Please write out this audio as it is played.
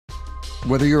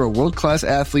Whether you're a world-class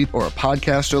athlete or a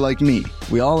podcaster like me,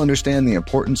 we all understand the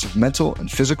importance of mental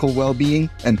and physical well-being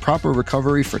and proper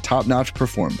recovery for top-notch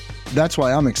performance. That's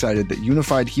why I'm excited that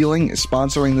Unified Healing is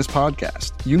sponsoring this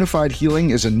podcast. Unified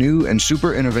Healing is a new and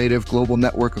super innovative global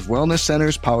network of wellness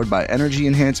centers powered by Energy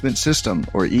Enhancement System,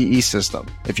 or EE System.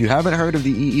 If you haven't heard of the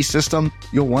EE System,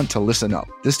 you'll want to listen up.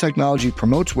 This technology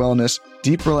promotes wellness,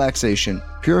 deep relaxation,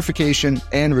 purification,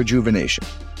 and rejuvenation.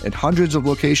 In hundreds of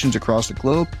locations across the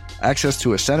globe, access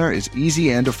to a center is easy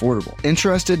and affordable.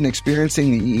 Interested in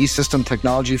experiencing the EE System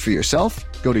technology for yourself?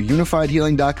 Go to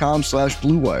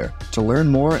unifiedhealing.com/bluewire to learn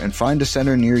more and find a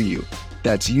center near you.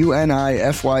 That's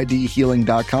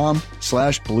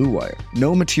unifydhealing.com/bluewire.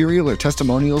 No material or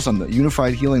testimonials on the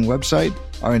Unified Healing website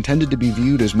are intended to be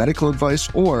viewed as medical advice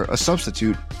or a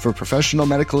substitute for professional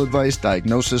medical advice,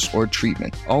 diagnosis, or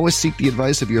treatment. Always seek the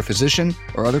advice of your physician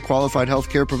or other qualified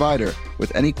healthcare provider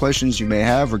with any questions you may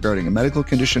have regarding a medical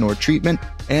condition or treatment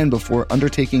and before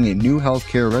undertaking a new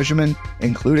healthcare regimen,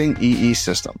 including EE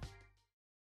System.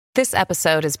 This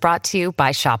episode is brought to you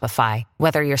by Shopify.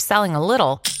 Whether you're selling a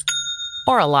little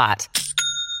or a lot,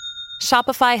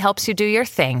 Shopify helps you do your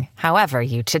thing, however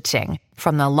you cha-ching.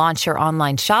 From the launch your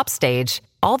online shop stage,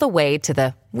 all the way to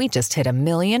the we just hit 1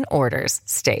 million orders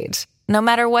stage. No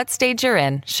matter what stage you're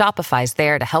in, Shopify's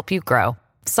there to help you grow.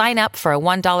 Sign up for a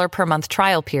 $1 per month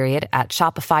trial period at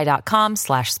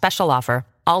shopify.com/special offer,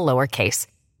 all lowercase.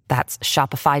 That's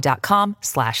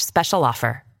shopify.com/special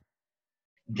offer.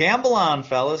 Gamble on,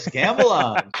 fellas. Gamble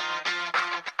on.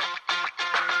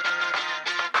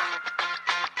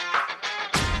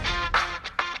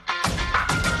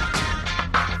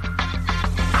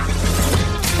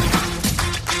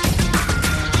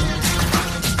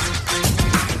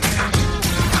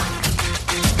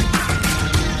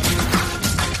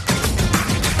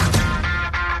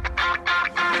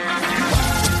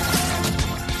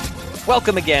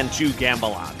 Welcome again to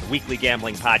Gamble On, the weekly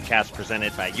gambling podcast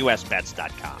presented by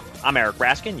USBets.com. I'm Eric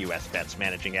Raskin, US Bets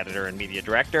Managing Editor and Media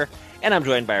Director, and I'm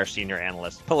joined by our senior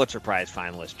analyst, Pulitzer Prize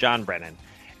finalist, John Brennan.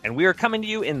 And we are coming to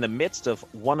you in the midst of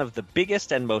one of the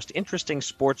biggest and most interesting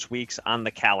sports weeks on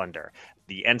the calendar.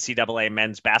 The NCAA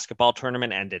men's basketball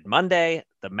tournament ended Monday.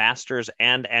 The Masters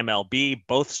and MLB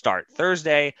both start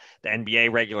Thursday. The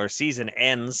NBA regular season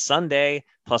ends Sunday.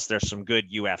 Plus, there's some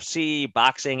good UFC,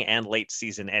 boxing, and late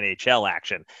season NHL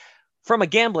action. From a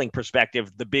gambling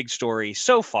perspective, the big story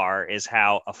so far is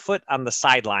how a foot on the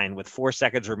sideline with 4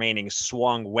 seconds remaining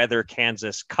swung Weather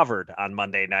Kansas covered on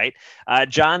Monday night.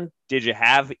 John, did you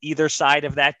have either side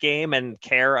of that game and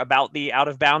care about the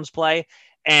out-of-bounds play?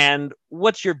 And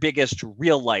what's your biggest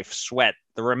real-life sweat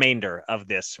the remainder of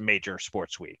this major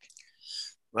sports week?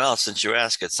 Well, since you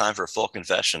ask, it's time for a full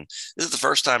confession. This is the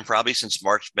first time probably since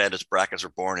March Madness brackets were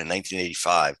born in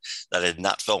 1985 that I did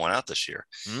not fill one out this year.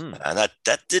 And that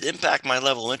did impact my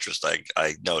level of interest,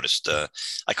 I noticed. I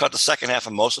caught the second half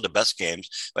of most of the best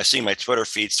games by seeing my Twitter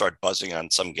feed start buzzing on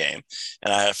some game.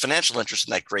 And I had a financial interest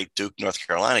in that great Duke, North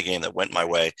Carolina game that went my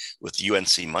way with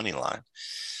UNC money line.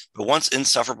 But once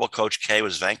insufferable Coach K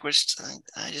was vanquished,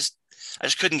 I just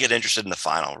couldn't get interested in the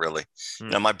final, really. You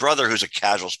know, my brother, who's a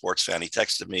casual sports fan, he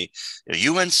texted me,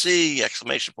 UNC,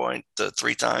 exclamation point,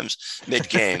 3 times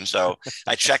mid-game. So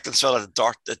I checked and saw that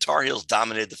the Tar Heels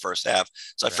dominated the first half.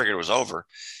 So I figured it was over.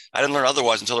 I didn't learn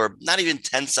otherwise until there were not even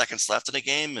 10 seconds left in the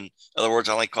game. In other words,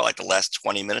 I only caught like the last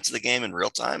 20 minutes of the game in real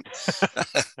time.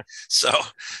 So,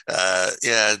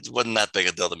 it wasn't that big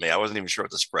a deal to me. I wasn't even sure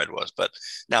what the spread was. But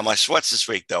now my sweats this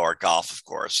week, though, are golf, of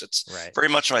course. It's very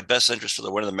much in my best interest for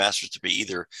the win of the Masters to be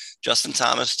either Justin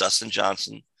Thomas, Dustin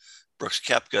Johnson, Brooks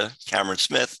Koepka, Cameron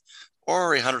Smith,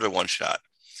 or a 100-to-1 shot.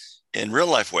 In real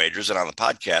life wagers and on the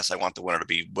podcast, I want the winner to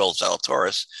be Will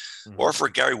Zalatoris, or for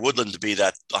Gary Woodland to be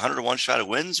that 100-to-1 shot who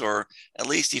wins, or at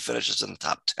least he finishes in the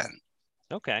top 10.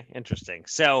 Okay, interesting.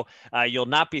 So you'll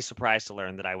not be surprised to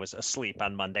learn that I was asleep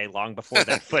on Monday long before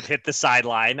that foot hit the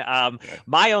sideline.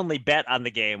 My only bet on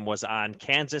the game was on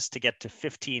Kansas to get to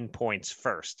 15 points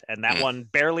first, and that one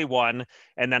barely won.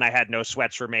 And then I had no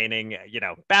sweats remaining. You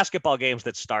know, basketball games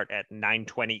that start at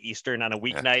 9:20 Eastern on a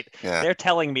weeknight, they're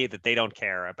telling me that they don't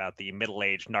care about the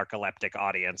middle-aged narcoleptic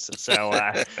audience. So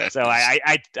I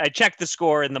checked the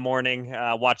score in the morning,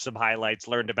 watched some highlights,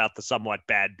 learned about the somewhat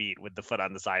bad beat with the foot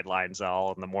on the sidelines all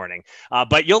in the morning.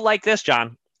 But you'll like this,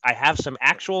 John. I have some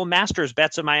actual Masters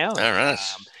bets of my own. All right.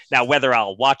 Now, whether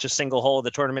I'll watch a single hole of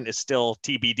the tournament is still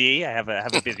TBD. I have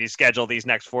a busy schedule these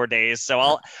next 4 days,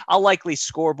 so I'll likely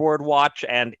scoreboard watch,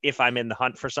 and if I'm in the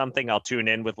hunt for something, I'll tune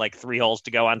in with like 3 holes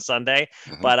to go on Sunday.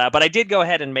 Mm-hmm. But I did go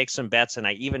ahead and make some bets, and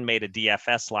I even made a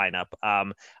DFS lineup.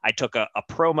 I took a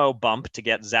promo bump to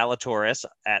get Zalatoris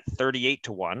at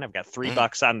 38-1. I've got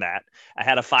 $3 on that. I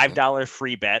had a $5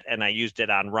 free bet, and I used it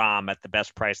on Rahm at the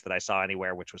best price that I saw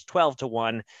anywhere, which was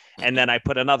 12-1. And then I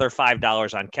put another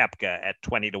 $5 on Koepka at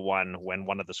 20-1 when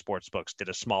one of the sports books did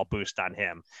a small boost on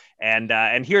him.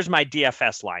 And here's my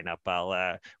DFS lineup.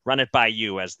 I'll run it by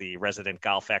you as the resident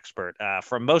golf expert.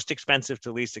 From most expensive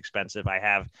to least expensive, I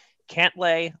have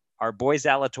Cantlay, our boy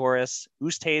Zalatoris,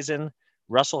 Oosthuizen,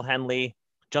 Russell Henley,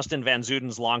 Justin Van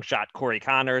Zuiden's long shot, Corey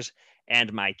Connors,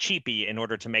 and my cheapie in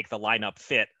order to make the lineup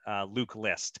fit, Luke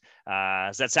List.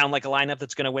 Does that sound like a lineup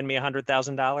that's going to win me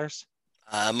 $100,000?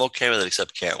 I'm okay with it,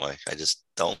 except Cantlay. I just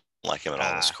don't like him at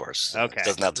all this course. Okay.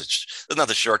 Doesn't have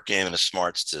the short game and the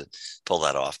smarts to pull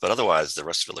that off. But otherwise, the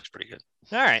rest of it looks pretty good.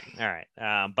 All right.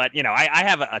 But, I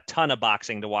have a ton of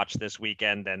boxing to watch this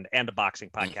weekend and a boxing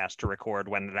podcast to record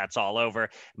when that's all over.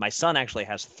 My son actually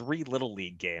has 3 Little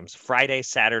League games, Friday,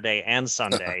 Saturday, and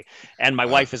Sunday. And my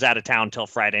wife is out of town till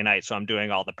Friday night, so I'm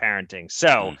doing all the parenting.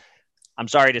 So I'm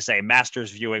sorry to say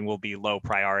Masters viewing will be low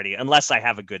priority unless I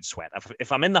have a good sweat.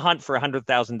 If I'm in the hunt for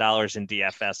 $100,000 in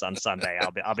DFS on Sunday,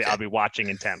 I'll be watching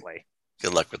intently.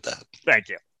 Good luck with that. Thank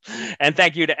you. And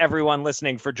thank you to everyone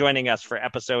listening for joining us for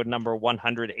episode number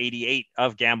 188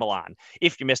 of Gamble On.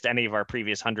 If you missed any of our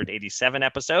previous 187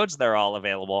 episodes, they're all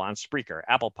available on Spreaker,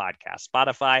 Apple Podcasts,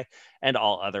 Spotify, and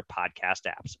all other podcast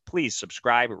apps. Please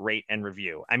subscribe, rate, and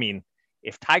review. I mean,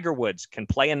 if Tiger Woods can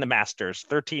play in the Masters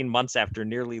 13 months after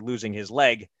nearly losing his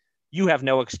leg, you have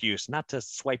no excuse not to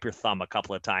swipe your thumb a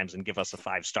couple of times and give us a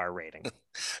 5-star rating.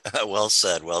 Well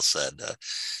said.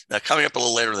 Now, coming up a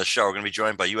little later in the show, we're going to be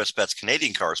joined by US Bet's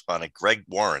Canadian correspondent, Greg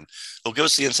Warren, who'll give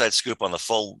us the inside scoop on the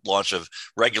full launch of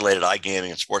regulated iGaming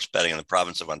and sports betting in the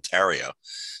province of Ontario.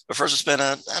 But first, it's been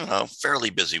a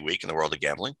fairly busy week in the world of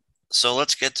gambling. So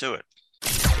let's get to it.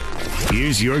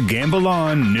 Here's your Gamble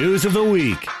On News of the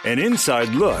Week, an inside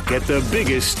look at the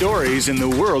biggest stories in the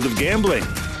world of gambling.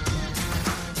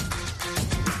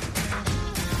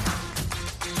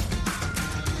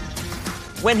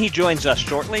 When he joins us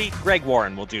shortly, Greg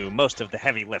Warren will do most of the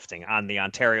heavy lifting on the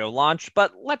Ontario launch,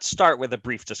 but let's start with a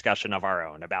brief discussion of our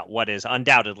own about what is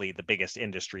undoubtedly the biggest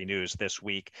industry news this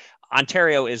week.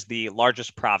 Ontario is the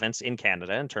largest province in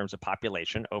Canada in terms of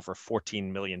population, over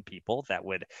 14 million people. That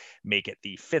would make it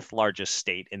the 5th largest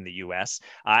state in the U.S.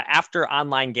 After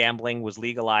online gambling was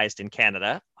legalized in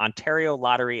Canada, Ontario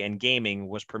Lottery and Gaming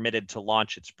was permitted to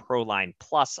launch its Proline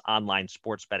Plus online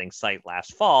sports betting site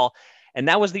last fall. And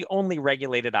that was the only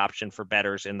regulated option for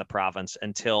bettors in the province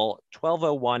until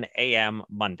 12:01 a.m.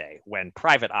 Monday, when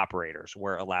private operators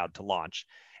were allowed to launch.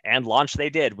 And launch they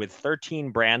did, with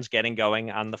 13 brands getting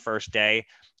going on the first day,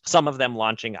 some of them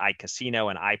launching iCasino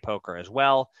and iPoker as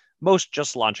well, most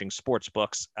just launching sports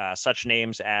books, such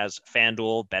names as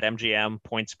FanDuel, BetMGM,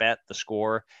 PointsBet,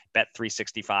 theScore,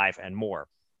 Bet365, and more.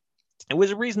 It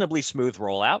was a reasonably smooth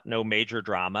rollout, no major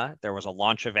drama. There was a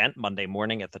launch event Monday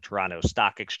morning at the Toronto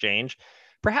Stock Exchange.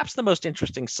 Perhaps the most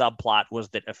interesting subplot was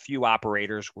that a few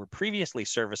operators were previously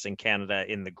servicing Canada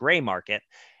in the gray market,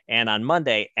 and on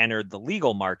Monday entered the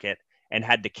legal market and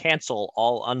had to cancel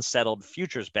all unsettled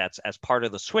futures bets as part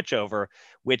of the switchover,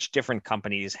 which different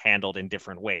companies handled in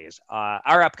different ways.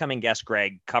 Our upcoming guest,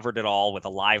 Greg, covered it all with a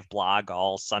live blog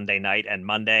all Sunday night and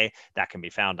Monday. That can be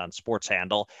found on Sports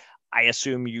Handle. I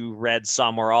assume you read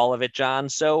some or all of it, John.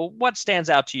 So what stands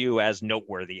out to you as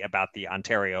noteworthy about the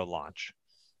Ontario launch?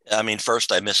 I mean,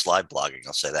 first, I missed live blogging.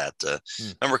 I'll say that. I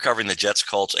remember covering the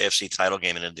Jets-Colts AFC title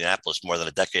game in Indianapolis more than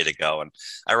a decade ago. And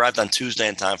I arrived on Tuesday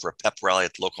in time for a pep rally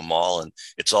at the local mall. And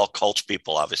it's all Colts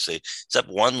people, obviously, except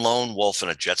one lone wolf in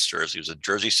a Jets jersey. He was a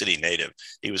Jersey City native.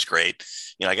 He was great.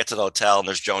 I get to the hotel and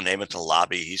there's Joe Namath in the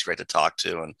lobby. He's great to talk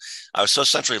to. And I was so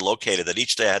centrally located that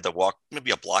each day I had to walk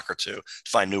maybe a block or two to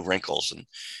find new wrinkles. And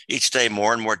each day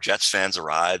more and more Jets fans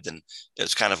arrived. And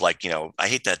it's kind of like, I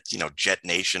hate that, Jet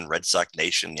Nation, Red Sox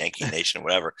Nation, Yankee Nation,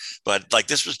 whatever. But like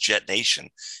this was Jet Nation.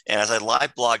 And as I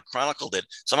live blog chronicled it,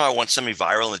 somehow it went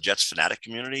semi-viral in the Jets fanatic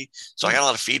community. So I got a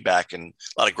lot of feedback and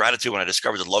a lot of gratitude when I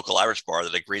discovered the local Irish bar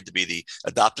that agreed to be the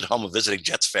adopted home of visiting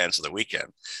Jets fans for the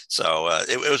weekend. So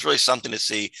it was really something to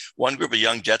see one group of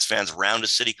young Jets fans round a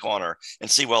city corner and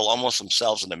see, well, almost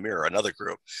themselves in the mirror, another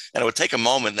group. And it would take a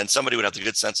moment, and then somebody would have the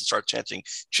good sense to start chanting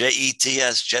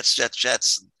Jets, Jets, Jets,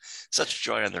 Jets. Such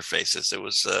joy on their faces. It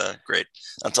was great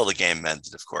until the game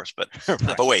ended, of course. But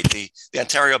Right. but wait, the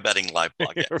Ontario betting live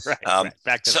blog. Yeah. Right.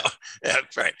 Back to that. Yeah,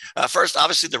 right. First,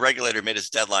 obviously, the regulator made its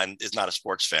deadline. Is not a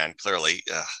sports fan. Clearly,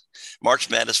 March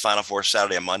Madness Final Four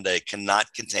Saturday and Monday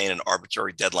cannot contain an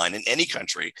arbitrary deadline in any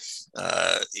country,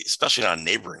 especially not a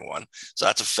neighboring one. So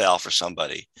that's a fail for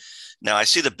somebody. Now, I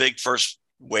see the big first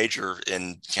wager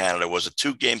in Canada was a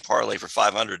 2-game parlay for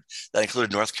 500 that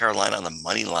included North Carolina on the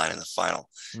money line in the final.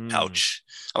 Ouch.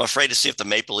 I'm afraid to see if the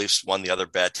Maple Leafs won the other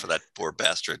bet for that poor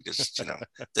bastard because,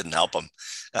 didn't help him.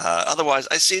 Otherwise,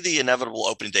 I see the inevitable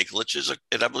opening day glitches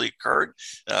inevitably occurred.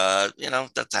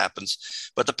 That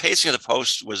happens. But the pacing of the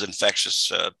post was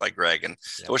infectious by Greg, and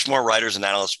I wish more writers and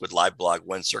analysts would live blog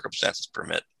when circumstances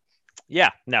permit.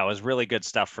 Yeah, no, it was really good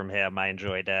stuff from him. I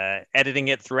enjoyed editing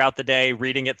it throughout the day,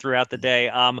 reading it throughout the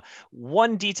day.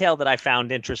 One detail that I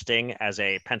found interesting as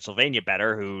a Pennsylvania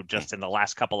bettor who just in the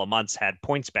last couple of months had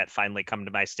PointsBet finally come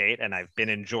to my state, and I've been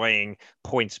enjoying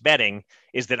points betting,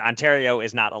 is that Ontario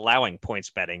is not allowing points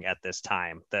betting at this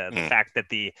time. The fact that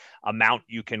the amount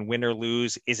you can win or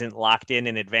lose isn't locked in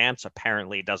advance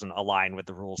apparently doesn't align with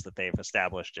the rules that they've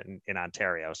established in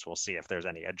Ontario. So we'll see if there's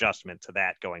any adjustment to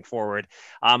that going forward.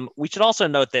 We should also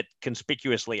note that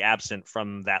conspicuously absent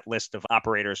from that list of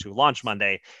operators who launched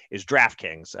Monday is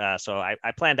DraftKings. So I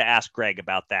plan to ask Greg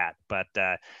about that. But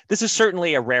this is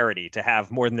certainly a rarity to have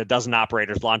more than a dozen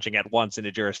operators launching at once in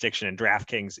a jurisdiction, and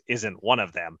DraftKings isn't one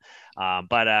of them.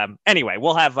 But anyway,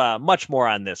 we'll have much more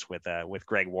on this with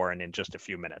Greg Warren in just a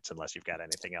few minutes, unless you've got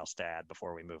anything else to add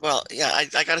before we move on. Well, yeah,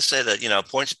 I got to say that,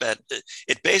 PointsBet,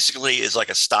 it basically is like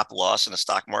a stop loss in a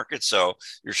stock market. So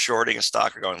you're shorting a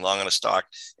stock or going long on a stock,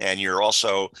 and you're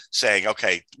also saying,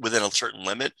 okay, within a certain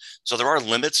limit. So there are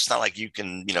limits. It's not like you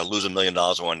can, lose $1 million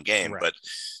in one game, right.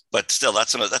 But still,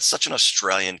 that's such an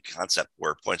Australian concept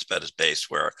where PointsBet is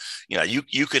based, where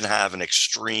you can have an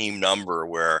extreme number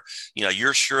where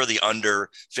you're sure the under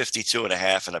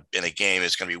 52.5 in a game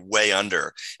is going to be way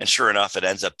under, and sure enough, it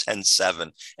ends up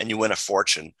 10-7, and you win a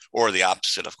fortune. Or the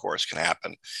opposite, of course, can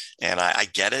happen. And I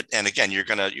get it. And again, you're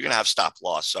gonna have stop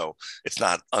loss, so it's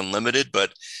not unlimited,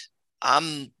 but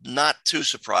I'm not too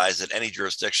surprised that any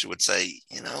jurisdiction would say,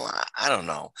 I don't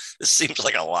know. This seems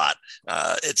like a lot.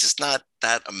 It's just not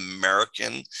that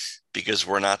American, because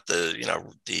we're not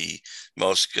the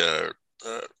most the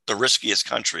riskiest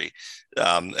country.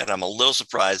 And I'm a little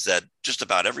surprised that just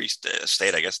about every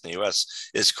state, I guess, in the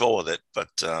U.S. is cool with it. But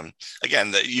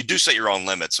again, you do set your own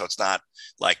limits, so it's not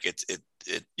like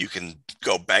you can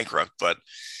go bankrupt, but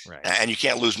right. And you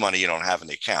can't lose money you don't have in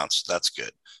the account, so that's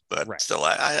good. But right. Still,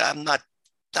 I'm not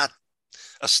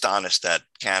astonished that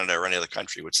Canada or any other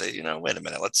country would say, wait a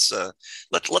minute, let's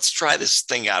try this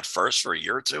thing out first for a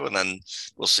year or two, and then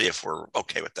we'll see if we're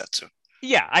okay with that too.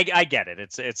 Yeah, I get it.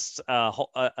 It's a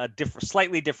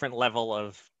slightly different level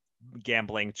of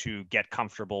gambling to get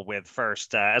comfortable with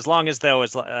first. As long as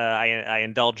I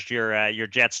indulged your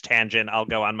Jets tangent, I'll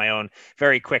go on my own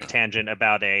very quick tangent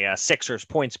about a Sixers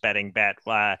points betting bet.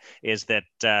 Is that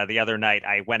the other night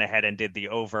I went ahead and did the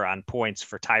over on points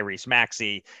for Tyrese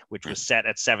Maxey, which was set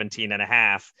at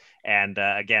 17.5. And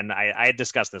again, I had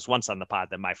discussed this once on the pod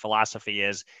that my philosophy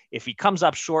is if he comes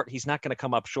up short, he's not going to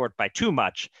come up short by too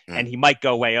much, and he might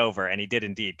go way over. And he did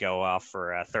indeed go off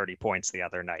for 30 points the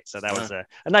other night. So that was a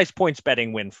nice points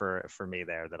betting win for me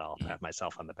there that I'll have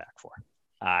myself on the back for.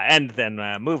 And then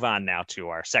move on now to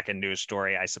our second news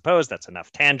story. I suppose that's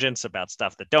enough tangents about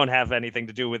stuff that don't have anything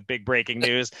to do with big breaking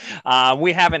news.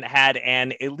 We haven't had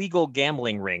an illegal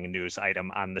gambling ring news item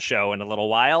on the show in a little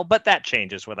while, but that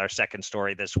changes with our second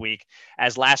story this week,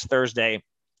 as last Thursday,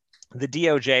 the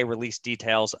DOJ released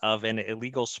details of an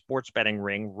illegal sports betting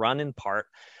ring run in part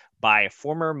by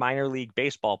former minor league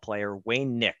baseball player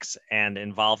Wayne Nix, and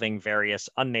involving various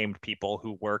unnamed people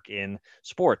who work in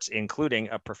sports, including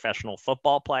a professional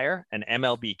football player, an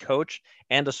MLB coach,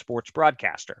 and a sports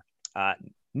broadcaster.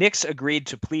 Nix agreed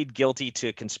to plead guilty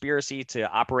to conspiracy to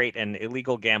operate an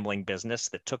illegal gambling business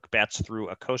that took bets through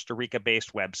a Costa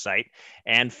Rica-based website,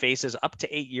 and faces up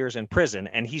to 8 years in prison,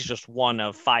 and he's just one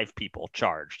of 5 people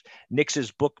charged.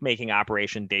 Nix's bookmaking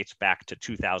operation dates back to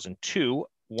 2002,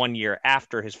 1 year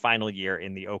after his final year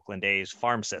in the Oakland A's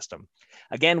farm system.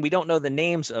 Again, we don't know the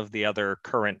names of the other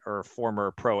current or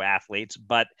former pro athletes,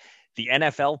 but the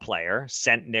NFL player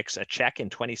sent Nix a check in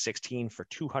 2016 for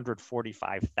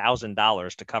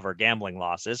 $245,000 to cover gambling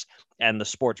losses, and the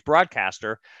sports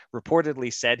broadcaster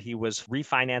reportedly said he was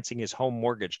refinancing his home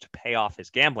mortgage to pay off his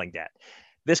gambling debt.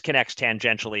 This connects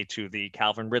tangentially to the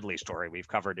Calvin Ridley story we've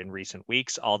covered in recent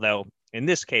weeks, although in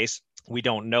this case, we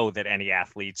don't know that any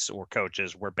athletes or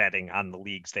coaches were betting on the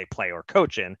leagues they play or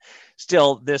coach in.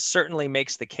 Still, this certainly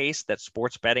makes the case that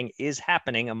sports betting is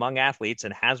happening among athletes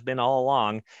and has been all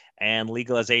along, and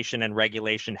legalization and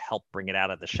regulation help bring it out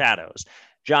of the shadows.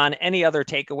 John, any other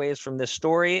takeaways from this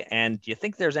story? And do you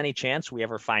think there's any chance we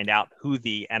ever find out who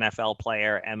the NFL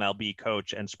player, MLB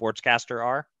coach, and sportscaster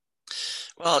are?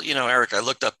 Well, Eric, I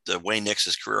looked up the Wayne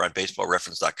Nix's career on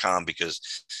baseballreference.com because,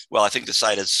 well, I think the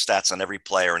site has stats on every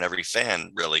player and every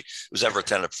fan, really, who's ever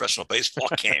attended a professional baseball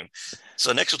game.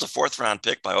 So Nix was a 4th-round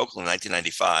pick by Oakland in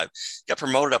 1995, got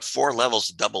promoted up 4 levels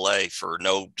to Double-A for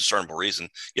no discernible reason,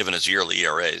 given his yearly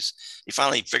ERAs. He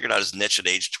finally figured out his niche at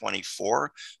age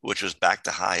 24, which was back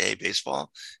to high A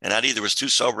baseball. And that either was too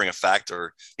sobering a fact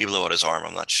or he blew out his arm,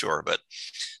 I'm not sure. But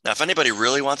now, if anybody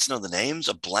really wants to know the names,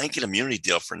 a blanket immunity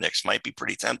deal for Nix might be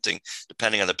pretty tempting,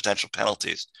 depending on the potential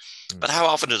penalties. But how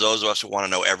often do those of us who want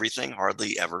to know everything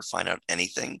hardly ever find out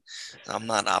anything? I'm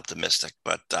not optimistic,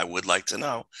 but I would like to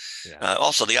know. Yeah.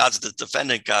 Also, the odds that the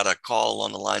defendant got a call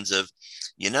along the lines of,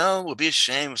 it would be a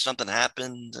shame if something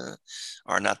happened,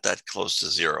 are not that close to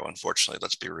zero, unfortunately.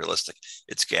 Let's be realistic.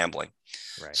 It's gambling.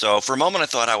 Right. So for a moment, I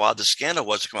thought how odd the scandal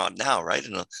was to come out now, right,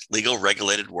 in a legal,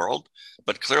 regulated world.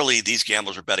 But clearly, these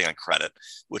gamblers are betting on credit,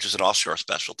 which is an offshore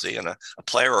specialty. And a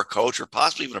player or a coach or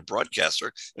possibly even a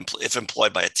broadcaster, if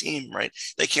employed by a team, right,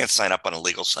 they can't sign up on a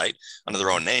legal site under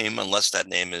their own name unless that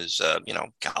name is,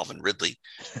 Calvin Ridley.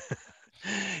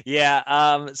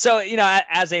 Yeah. So,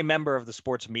 as a member of the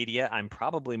sports media, I'm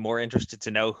probably more interested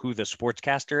to know who the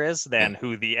sportscaster is than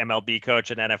who the MLB coach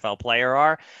and NFL player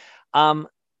are.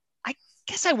 I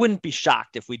guess I wouldn't be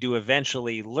shocked if we do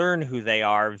eventually learn who they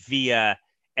are via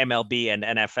MLB and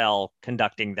NFL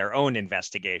conducting their own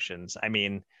investigations. I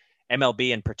mean,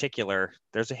 MLB in particular,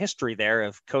 there's a history there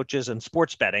of coaches and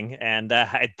sports betting. And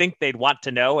I think they'd want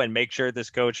to know and make sure this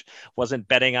coach wasn't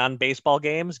betting on baseball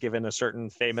games, given a certain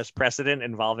famous precedent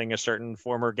involving a certain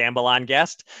former Gamble On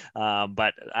guest.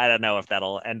 But I don't know if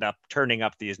that'll end up turning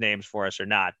up these names for us or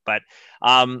not. But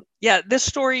this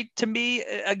story to me,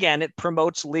 again, it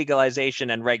promotes legalization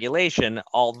and regulation.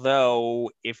 Although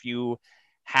if you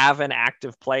have an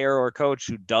active player or coach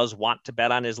who does want to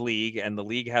bet on his league and the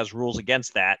league has rules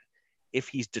against that, if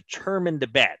he's determined to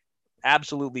bet,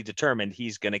 absolutely determined,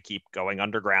 he's going to keep going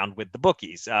underground with the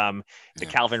bookies. The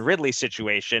Calvin Ridley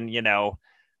situation,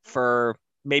 for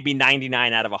maybe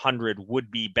 99 out of 100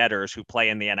 would-be bettors who play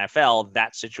in the NFL,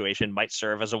 that situation might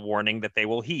serve as a warning that they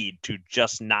will heed to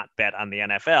just not bet on the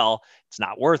NFL. It's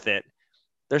not worth it.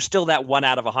 There's still that 1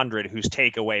 out of 100 whose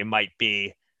takeaway might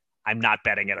be, I'm not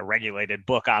betting at a regulated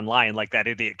book online like that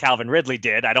idiot Calvin Ridley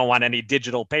did. I don't want any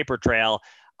digital paper trail.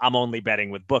 I'm only betting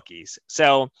with bookies.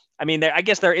 So, I mean, I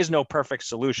guess there is no perfect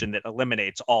solution that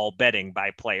eliminates all betting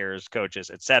by players, coaches,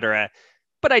 etc.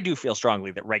 But I do feel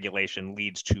strongly that regulation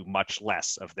leads to much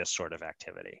less of this sort of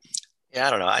activity. Yeah,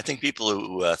 I don't know. I think people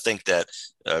who think that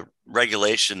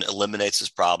regulation eliminates this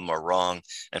problem are wrong.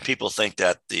 And people think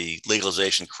that the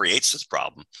legalization creates this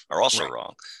problem are also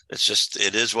wrong. It's just,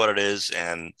 it is what it is.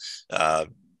 And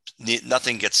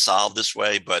nothing gets solved this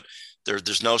way, but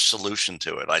there's no solution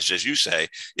to it. As you say,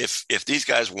 if these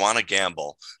guys want to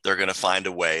gamble, they're going to find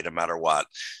a way no matter what.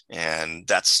 And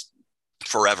that's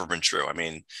forever been true. I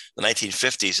mean, the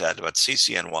 1950s had about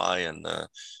CCNY and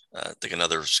I think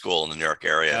another school in the New York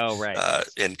area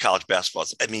in college basketball.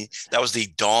 I mean, that was the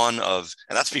dawn of,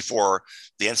 and that's before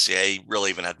the NCAA really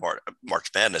even had March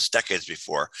Madness, decades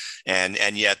before. And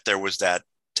yet there was that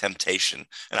temptation.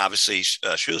 And obviously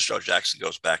Shoeless Joe Jackson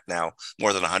goes back now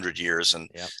more than 100 years. And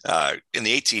in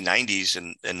the 1890s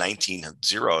and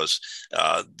 1900s,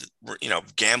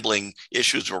 gambling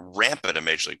issues were rampant in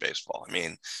Major League Baseball. I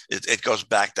mean, it goes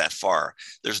back that far.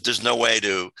 There's no way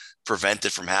to prevent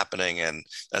it from happening. And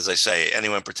as I say,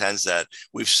 anyone pretends that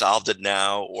we've solved it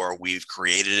now or we've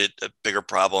created it a bigger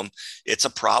problem. It's a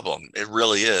problem. It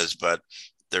really is. But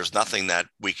there's nothing that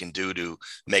we can do to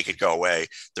make it go away.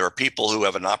 There are people who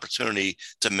have an opportunity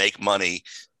to make money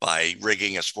by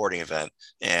rigging a sporting event,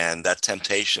 and that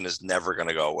temptation is never going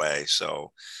to go away.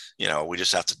 So, we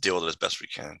just have to deal with it as best we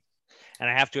can. And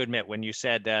I have to admit, when you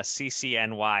said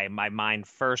CCNY, my mind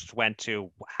first went to,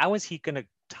 how is he going to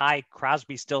tie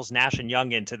Crosby, Stills, Nash, and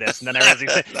Young into this. And then I realized you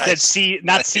said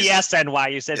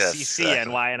CSNY, you said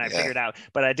CCNY, and I figured out.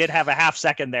 But I did have a half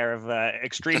second there of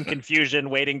extreme confusion,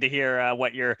 waiting to hear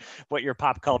what your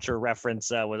pop culture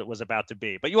reference was about to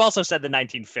be. But you also said the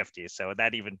 1950s, so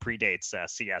that even predates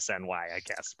CSNY, I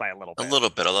guess, by a little bit. A little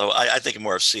bit, although I think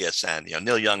more of CSN.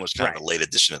 Neil Young was kind of a late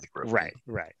addition to the group.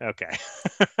 Right. Okay.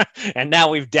 And now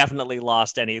we've definitely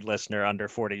lost any listener under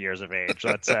 40 years of age.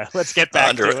 Let's get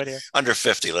back to it here. Under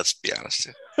 50, let's be honest.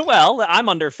 Well, I'm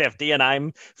under 50 and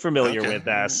I'm familiar with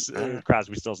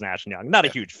Crosby, Stills, Nash and Young. Not a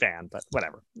huge fan, but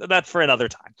whatever. That's for another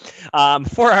time.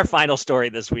 For our final story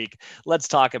this week, let's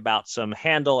talk about some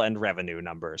handle and revenue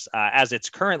numbers. As it's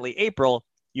currently April,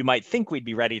 you might think we'd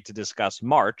be ready to discuss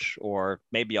March or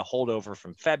maybe a holdover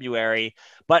from February,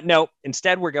 but no,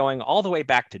 instead we're going all the way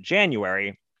back to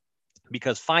January,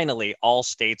 because finally all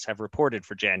states have reported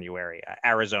for January.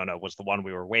 Arizona was the one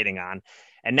we were waiting on.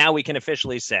 And now we can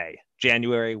officially say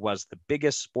January was the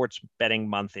biggest sports betting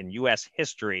month in U.S.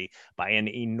 history by an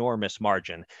enormous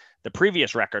margin. The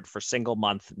previous record for single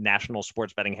month national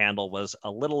sports betting handle was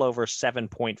a little over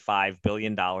 $7.5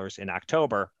 billion in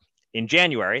October. In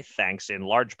January, thanks in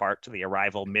large part to the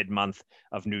arrival mid-month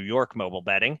of New York mobile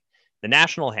betting, the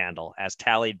national handle, as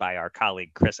tallied by our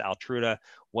colleague Chris Altruda,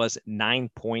 was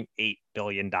 $9.8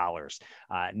 billion.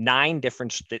 9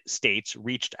 different states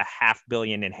reached $500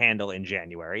 million in handle in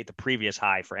January. The previous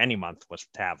high for any month was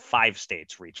to have 5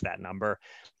 states reach that number.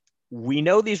 We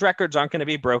know these records aren't going to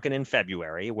be broken in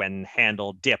February, when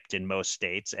handle dipped in most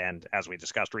states. And as we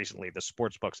discussed recently, the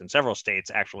sports books in several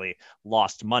states actually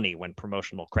lost money when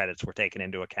promotional credits were taken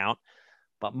into account.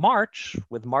 But March,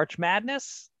 with March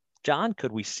Madness, John,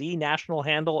 could we see national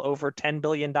handle over $10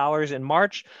 billion in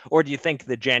March? Or do you think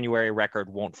the January record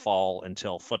won't fall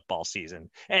until football season?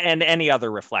 And any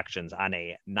other reflections on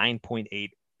a $9.8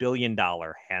 billion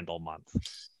handle month?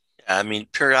 I mean,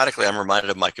 periodically, I'm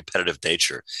reminded of my competitive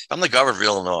nature. If I'm the governor of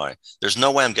Illinois, there's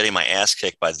no way I'm getting my ass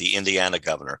kicked by the Indiana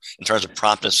governor in terms of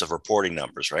promptness of reporting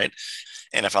numbers, right?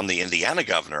 And if I'm the Indiana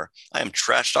governor, I am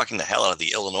trash talking the hell out of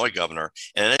the Illinois governor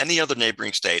and any other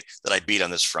neighboring state that I beat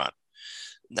on this front.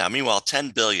 Now, meanwhile, 10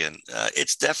 billion,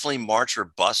 it's definitely March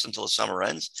or bust until the summer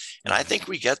ends. And I think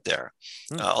we get there.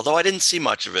 Although I didn't see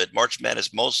much of it, March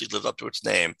Madness mostly lived up to its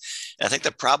name. And I think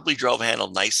that probably drove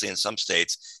handle nicely in some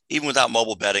states, even without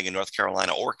mobile betting in North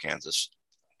Carolina or Kansas.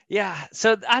 Yeah,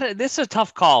 so this is a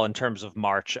tough call in terms of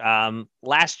March.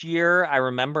 Last year, I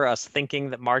remember us thinking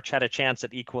that March had a chance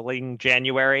at equaling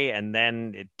January, and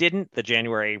then it didn't. The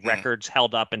January records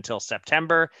held up until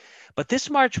September. But this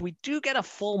March, we do get a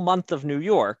full month of New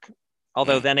York.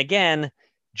 Although then again,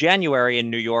 January in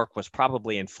New York was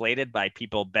probably inflated by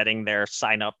people betting their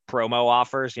sign-up promo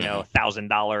offers,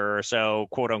 $1,000 or so,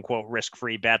 quote unquote,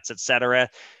 risk-free bets, etc.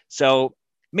 So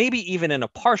maybe even in a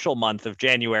partial month of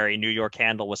January, New York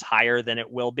handle was higher than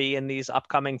it will be in these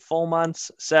upcoming full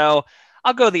months. So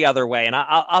I'll go the other way, and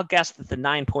I'll guess that the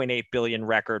 9.8 billion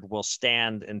record will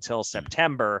stand until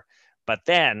September. But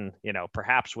then,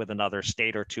 perhaps with another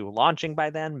state or two launching by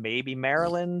then, maybe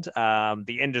Maryland,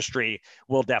 the industry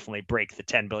will definitely break the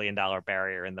 $10 billion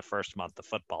barrier in the first month of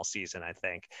football season, I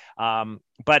think.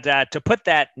 But to put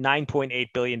that $9.8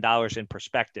 billion in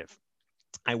perspective,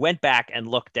 I went back and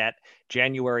looked at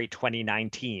January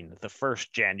 2019, the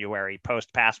first January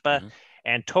post-PASPA,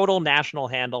 and total national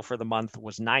handle for the month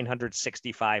was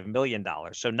 $965 million,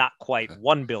 so not quite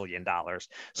 $1 billion.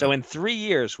 So in 3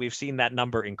 years, we've seen that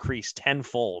number increase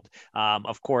tenfold.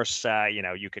 Of course,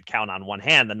 you could count on one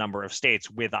hand the number of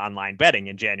states with online betting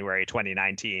in January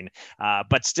 2019.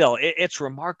 But still, it's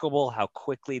remarkable how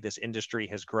quickly this industry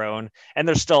has grown. And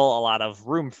there's still a lot of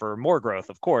room for more growth.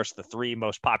 Of course, the 3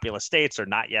 most populous states are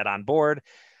not yet on board.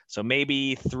 So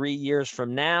maybe 3 years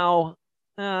from now,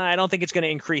 I don't think it's going to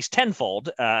increase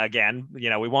tenfold again.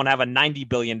 We won't have a $90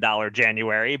 billion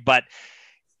January, but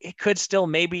it could still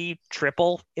maybe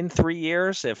triple in 3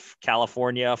 years if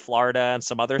California, Florida, and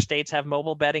some other states have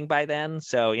mobile betting by then.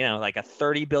 So, like a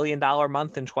 $30 billion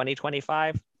month in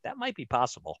 2025, that might be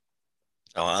possible.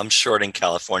 Oh, I'm shorting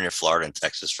California, Florida, and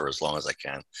Texas for as long as I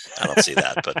can. I don't see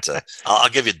that, but I'll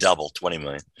give you double, 20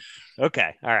 million.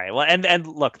 Okay. All right. Well, and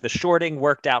look, the shorting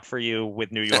worked out for you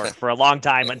with New York for a long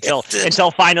time until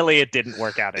finally it didn't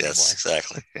work out anymore. Yes,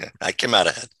 exactly. Yeah. I came out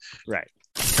ahead. Right.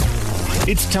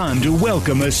 It's time to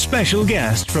welcome a special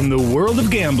guest from the world of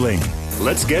gambling.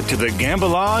 Let's get to the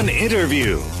Gamble On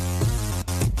interview.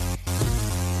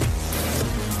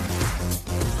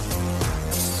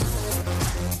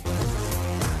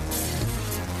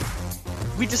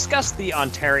 We discussed the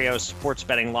Ontario sports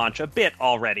betting launch a bit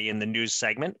already in the news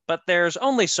segment, but there's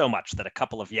only so much that a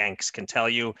couple of Yanks can tell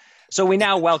you. So we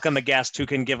now welcome a guest who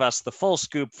can give us the full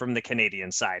scoop from the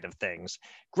Canadian side of things.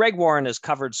 Greg Warren has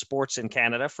covered sports in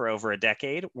Canada for over a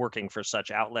decade, working for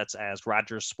such outlets as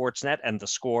Rogers Sportsnet and The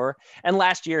Score. And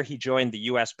last year, he joined the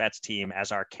US Bets team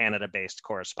as our Canada-based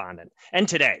correspondent. And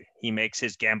today, he makes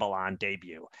his Gamble On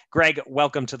debut. Greg,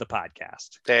 welcome to the podcast.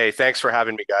 Hey, thanks for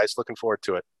having me, guys. Looking forward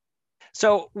to it.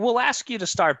 So we'll ask you to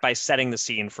start by setting the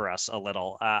scene for us a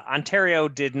little. Ontario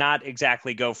did not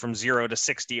exactly go from 0 to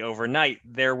 60 overnight.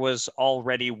 There was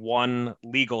already one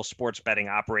legal sports betting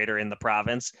operator in the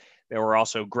province. There were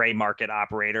also gray market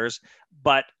operators.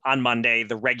 But on Monday,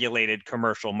 the regulated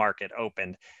commercial market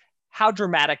opened. How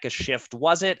dramatic a shift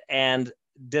was it? And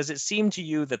does it seem to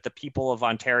you that the people of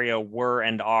Ontario were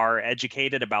and are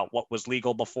educated about what was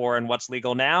legal before and what's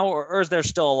legal now? Or is there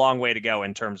still a long way to go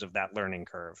in terms of that learning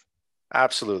curve?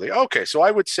 Absolutely. Okay, so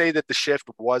I would say that the shift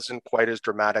wasn't quite as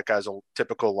dramatic as a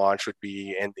typical launch would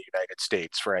be in the United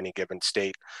States for any given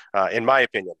state, in my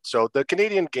opinion. So the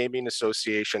Canadian Gaming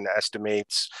Association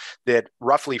estimates that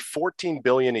roughly $14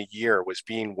 billion a year was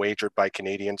being wagered by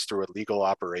Canadians through illegal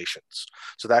operations.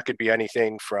 So that could be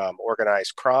anything from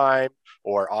organized crime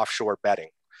or offshore betting.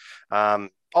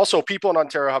 Also, people in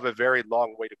Ontario have a very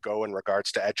long way to go in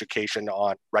regards to education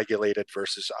on regulated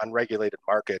versus unregulated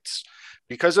markets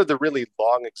because of the really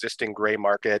long existing gray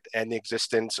market and the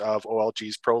existence of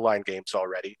OLG's Proline games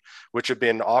already, which have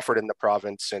been offered in the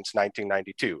province since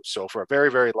 1992. So for a very,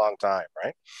 very long time,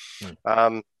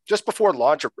 right? Just before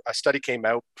launch, a study came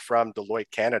out from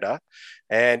Deloitte Canada,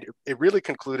 and it really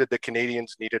concluded that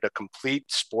Canadians needed a complete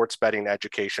sports betting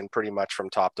education pretty much from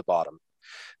top to bottom.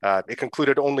 It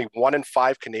concluded only 1 in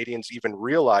 5 Canadians even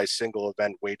realized single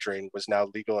event wagering was now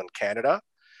legal in Canada.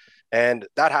 And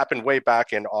that happened way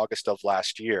back in August of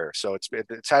last year. So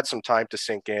it's had some time to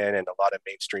sink in, and a lot of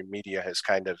mainstream media has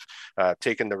kind of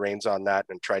taken the reins on that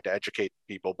and tried to educate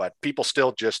people, but people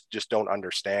still just don't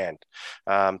understand.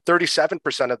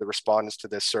 37% of the respondents to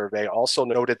this survey also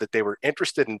noted that they were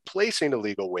interested in placing a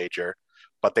legal wager,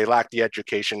 but they lacked the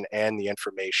education and the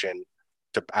information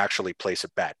to actually place a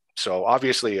bet. So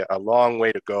obviously a long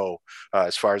way to go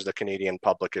as far as the Canadian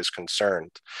public is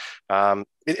concerned.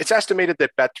 It's estimated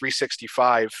that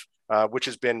Bet365, which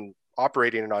has been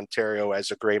operating in Ontario as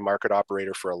a gray market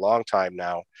operator for a long time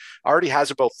now, already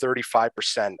has about 35%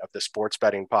 of the sports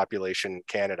betting population in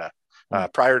Canada.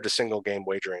 Prior to single game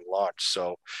wagering launch.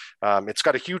 So it's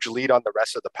got a huge lead on the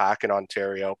rest of the pack in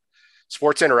Ontario.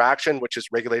 Sports Interaction, which is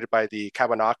regulated by the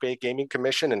Kawanapé Gaming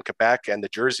Commission in Quebec and the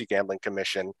Jersey Gambling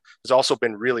Commission, has also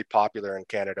been really popular in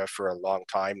Canada for a long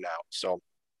time now. So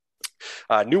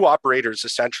new operators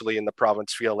essentially in the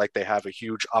province feel like they have a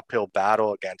huge uphill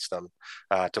battle against them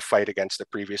to fight against the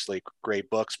previously gray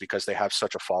books because they have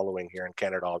such a following here in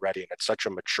Canada already, and it's such a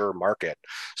mature market.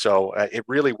 So it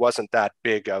really wasn't that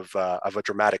big of a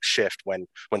dramatic shift when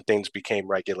things became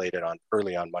regulated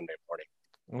early on Monday morning.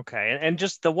 Okay, and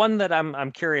just the one that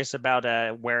I'm curious about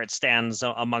where it stands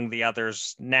among the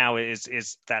others now is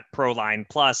that Proline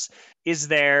Plus.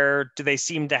 Do they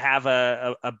seem to have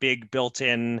a big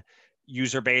built-in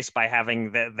user base by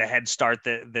having the head start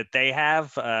that they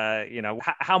have?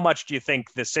 How much do you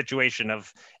think the situation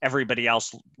of everybody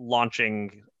else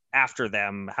launching after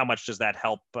them, how much does that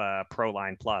help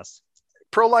Proline Plus?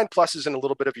 Proline Plus is in a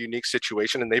little bit of a unique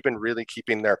situation, and they've been really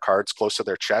keeping their cards close to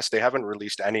their chest. They haven't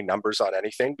released any numbers on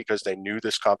anything because they knew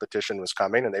this competition was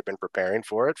coming, and they've been preparing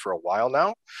for it for a while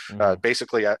now,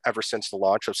 basically ever since the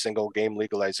launch of single game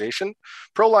legalization.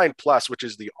 Proline Plus, which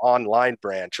is the online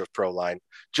branch of Proline,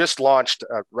 just launched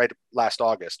right last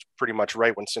August, pretty much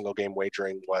right when single game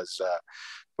wagering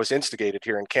was instigated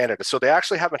here in Canada. So they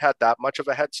actually haven't had that much of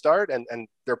a head start, and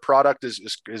their product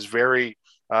is very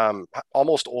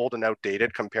almost old and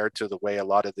outdated compared to the way a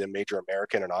lot of the major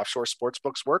American and offshore sports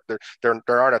books work. There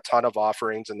aren't a ton of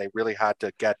offerings, and they really had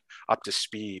to get up to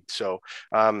speed. So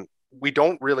we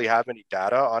don't really have any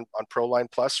data on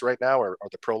Proline Plus right now, or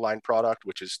the Proline product,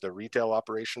 which is the retail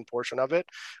operation portion of it,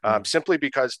 simply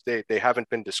because they haven't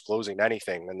been disclosing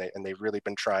anything, and they've really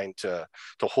been trying to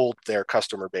hold their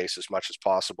customer base as much as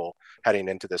possible heading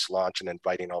into this launch and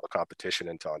inviting all the competition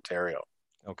into Ontario.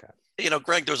 Okay.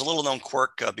 Greg, there was a little known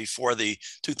quirk before the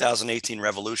 2018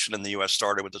 revolution in the U.S.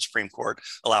 started with the Supreme Court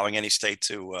allowing any state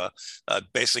to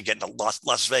basically get into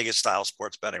Las Vegas style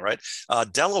sports betting, right?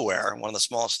 Delaware, one of the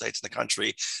smallest states in the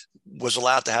country, was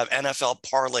allowed to have NFL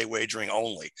parlay wagering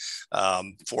only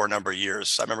for a number of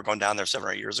years. I remember going down there 7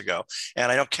 or 8 years ago.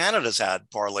 And I know Canada's had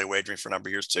parlay wagering for a number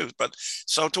of years too. But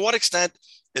so to what extent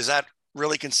is that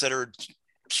really considered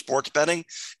sports betting,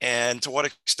 and to what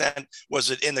extent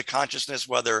was it in the consciousness,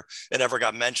 whether it ever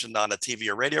got mentioned on a TV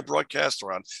or radio broadcast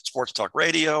or on sports talk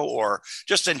radio, or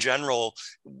just in general,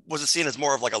 was it seen as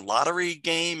more of like a lottery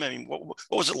game? I mean, what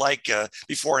was it like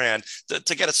beforehand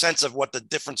to get a sense of what the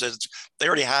difference is? They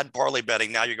already had parlay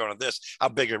betting. Now you're going to this. How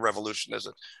big a revolution is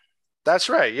it? That's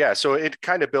right. Yeah. So it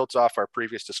kind of builds off our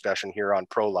previous discussion here on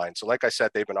Proline. So like I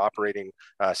said, they've been operating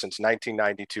since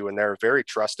 1992, and they're a very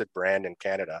trusted brand in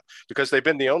Canada because they've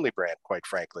been the only brand, quite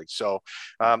frankly. So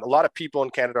a lot of people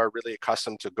in Canada are really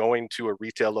accustomed to going to a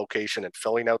retail location and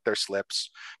filling out their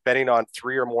slips, betting on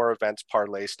 3 or more events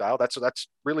parlay style. That's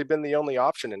really been the only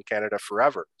option in Canada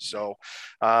forever. So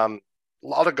a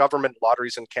lot of government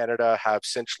lotteries in Canada have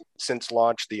since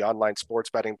launched the online sports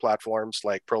betting platforms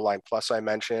like Proline Plus I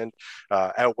mentioned.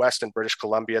 Out west in British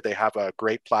Columbia, they have a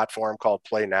great platform called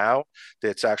Play Now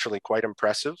that's actually quite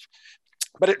impressive.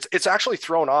 But it's actually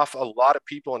thrown off a lot of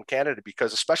people in Canada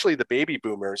because especially the baby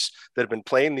boomers that have been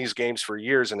playing these games for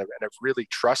years and have really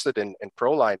trusted in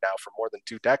Proline now for more than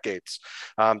 2 decades.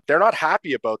 They're not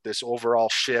happy about this overall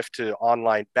shift to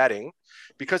online betting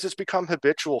because it's become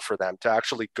habitual for them to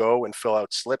actually go and fill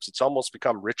out slips. It's almost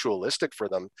become ritualistic for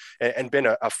them and been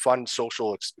a fun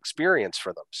social experience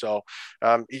for them. So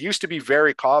it used to be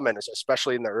very common,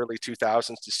 especially in the early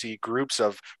 2000s, to see groups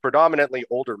of predominantly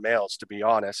older males, to be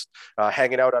honest,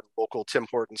 hanging out at a local Tim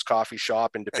Hortons coffee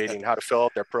shop and debating how to fill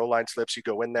out their Proline slips. You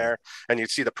go in there and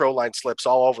you'd see the Proline slips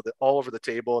all over the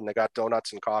table, and they got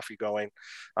donuts and coffee going,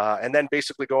 and then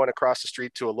basically going across the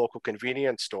street to a local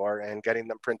convenience store and getting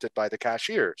them printed by the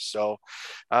cashiers. So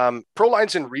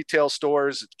Proline's in retail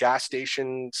stores, gas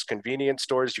stations, convenience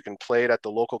stores. You can play it at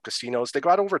the local casinos. They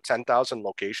got over 10,000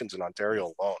 locations in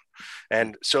Ontario alone.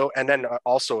 And then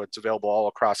also it's available all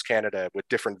across Canada with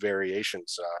different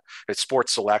variations. It's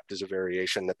Sports Select is a variation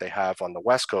that they have on the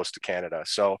west coast of Canada.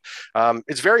 So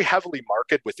it's very heavily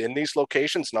marketed within these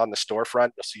locations, and on the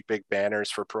storefront, you'll see big banners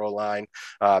for Proline.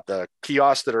 The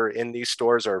kiosks that are in these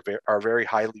stores are very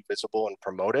highly visible and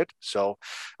promoted. So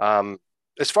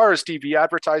as far as TV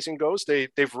advertising goes,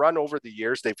 they've run over the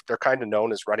years. They're kind of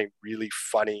known as running really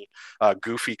funny,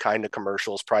 goofy kind of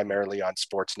commercials, primarily on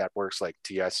sports networks like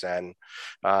TSN.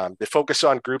 They focus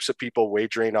on groups of people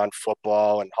wagering on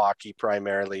football and hockey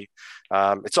primarily.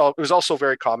 It was also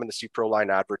very common to see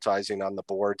Proline advertising on the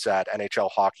boards at NHL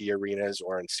hockey arenas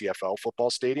or in CFL football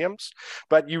stadiums.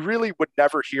 But you really would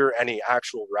never hear any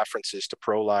actual references to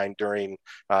Proline during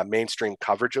mainstream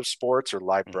coverage of sports or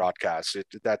live broadcasts.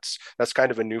 That's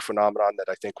kind of a new phenomenon that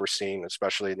I think we're seeing,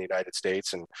 especially in the United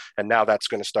States, and now that's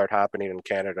going to start happening in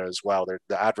Canada as well.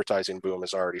 The advertising boom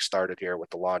has already started here with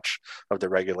the launch of the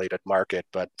regulated market,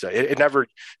 but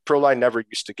Proline never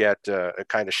used to get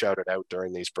kind of shouted out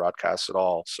during these broadcasts at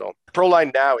all. So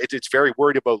Proline now it's very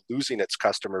worried about losing its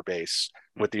customer base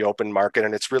with the open market,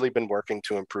 and it's really been working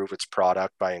to improve its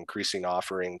product by increasing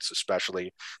offerings.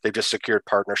 Especially they've just secured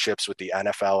partnerships with the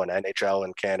NFL and NHL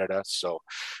in Canada. So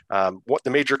what the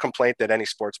major complaint that any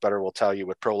sports bettor will tell you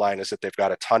with Proline is that they've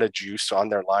got a ton of juice on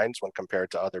their lines when compared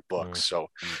to other books. So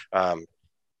and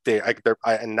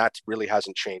that really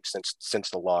hasn't changed since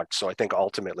the launch. So I think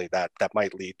ultimately that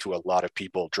might lead to a lot of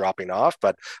people dropping off,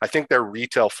 but I think their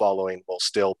retail following will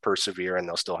still persevere and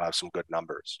they'll still have some good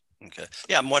numbers. Okay.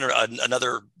 Yeah, I'm wondering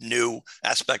another new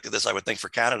aspect of this, I would think, for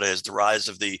Canada is the rise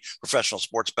of the professional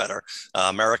sports bettor.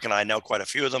 America and I know quite a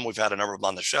few of them. We've had a number of them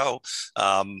on the show.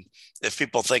 If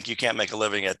people think you can't make a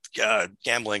living at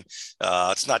gambling,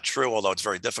 it's not true, although it's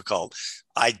very difficult.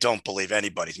 I don't believe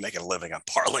anybody's making a living on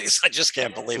parlays. I just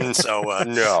can't believe it. So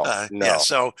no. Yeah.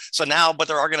 So now, but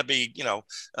there are going to be,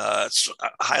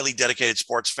 highly dedicated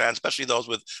sports fans, especially those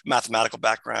with mathematical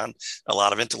background, a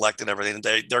lot of intellect and everything.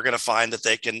 They're going to find that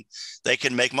they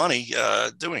can make money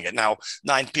doing it. Now,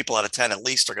 9 people out of 10 at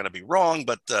least are going to be wrong,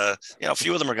 but a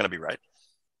few of them are going to be right.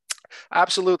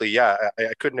 Absolutely. Yeah,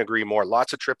 I couldn't agree more.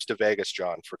 Lots of trips to Vegas,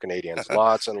 John, for Canadians.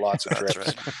 Lots and lots of trips.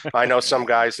 Right. I know some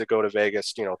guys that go to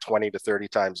Vegas, 20 to 30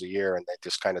 times a year, and they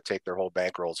just kind of take their whole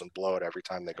bankrolls and blow it every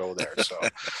time they go there. So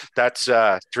that's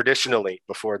traditionally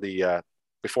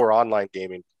before online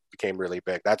gaming became really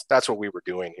big. That's what we were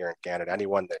doing here in Canada.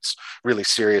 Anyone that's really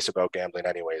serious about gambling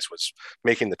anyways was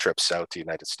making the trip south to the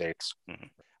United States. Mm-hmm.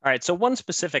 All right, so one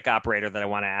specific operator that I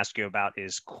want to ask you about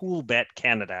is Coolbet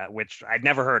Canada, which I'd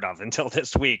never heard of until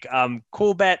this week.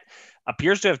 Coolbet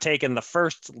appears to have taken the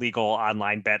first legal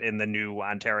online bet in the new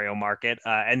Ontario market,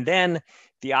 and then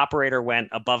the operator went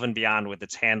above and beyond with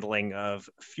its handling of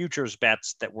futures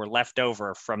bets that were left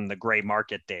over from the gray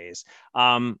market days.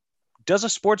 Does a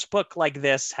sports book like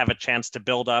this have a chance to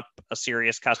build up a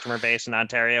serious customer base in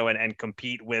Ontario and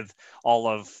compete with all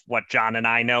of what John and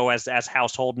I know as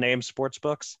household name sports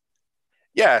books?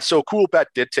 Yeah, so Coolbet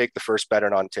did take the first bet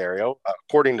in Ontario,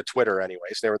 according to Twitter.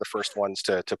 Anyways, they were the first ones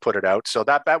to put it out. So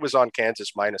that bet was on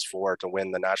Kansas -4 to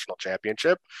win the national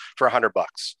championship for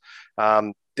 $100.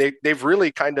 They've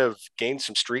really kind of gained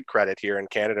some street credit here in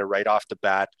Canada right off the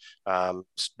bat.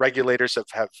 Regulators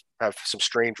have some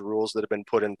strange rules that have been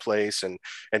put in place, and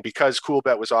because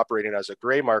Coolbet was operating as a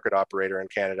gray market operator in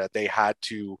Canada, they had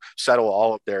to settle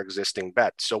all of their existing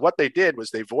bets. So what they did was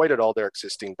they voided all their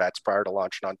existing bets prior to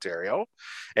launch in Ontario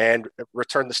and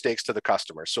returned the stakes to the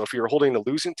customers. So if you were holding the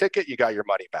losing ticket, you got your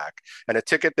money back, and a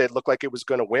ticket that looked like it was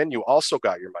going to win, you also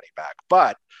got your money back.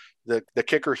 But the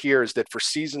kicker here is that for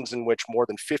seasons in which more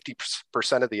than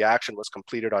 50% of the action was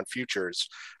completed on futures,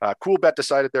 Coolbet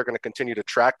decided they're going to continue to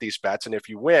track these bets. And if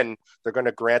you win, they're going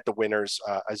to grant the winners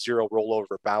a zero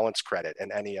rollover balance credit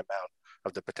in any amount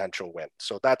of the potential win.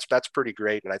 So that's pretty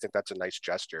great. And I think that's a nice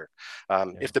gesture.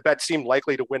 If the bet seemed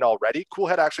likely to win already,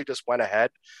 Coolhead actually just went ahead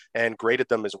and graded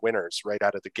them as winners right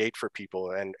out of the gate for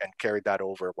people and carried that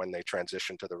over when they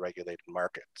transitioned to the regulated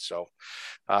market. So,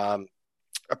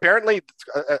 apparently,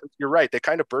 you're right. They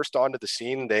kind of burst onto the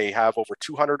scene. They have over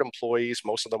 200 employees,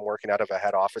 most of them working out of a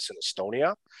head office in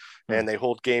Estonia, and they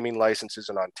hold gaming licenses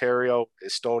in Ontario,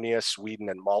 Estonia, Sweden,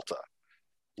 and Malta.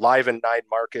 Live in 9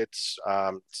 markets.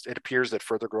 It appears that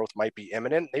further growth might be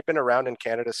imminent. They've been around in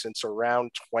Canada since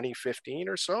around 2015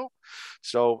 or so.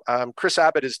 So Chris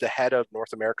Abbott is the head of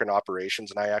North American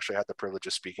operations, and I actually had the privilege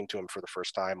of speaking to him for the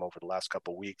first time over the last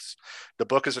couple of weeks. The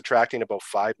book is attracting about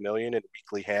 5 million in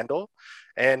weekly handle.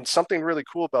 And something really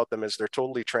cool about them is they're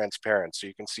totally transparent. So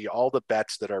you can see all the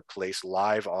bets that are placed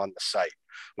live on the site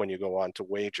when you go on to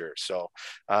wager. So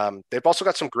they've also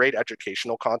got some great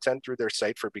educational content through their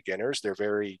site for beginners. They're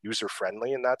very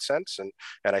user-friendly in that sense. And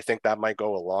I think that might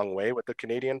go a long way with the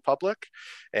Canadian public.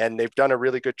 And they've done a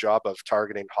really good job of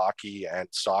targeting hockey and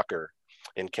soccer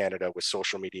in Canada with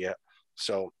social media.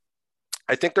 So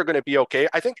I think they're going to be okay.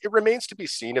 I think it remains to be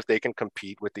seen if they can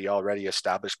compete with the already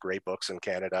established gray books in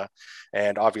Canada,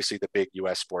 and obviously the big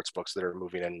US sports books that are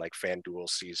moving in like FanDuel,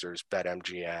 Caesars,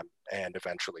 BetMGM, and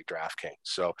eventually DraftKings.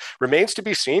 So remains to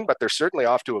be seen, but they're certainly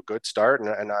off to a good start,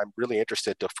 and I'm really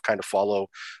interested to kind of follow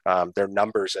their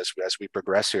numbers as we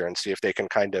progress here and see if they can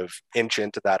kind of inch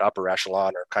into that upper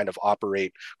echelon or kind of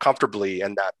operate comfortably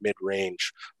in that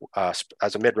mid-range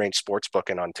as a mid-range sports book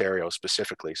in Ontario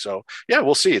specifically. So yeah,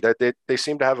 we'll see. That they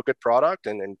seem to have a good product,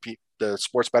 and the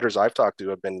sports bettors I've talked to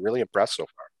have been really impressed so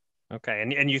far. Okay,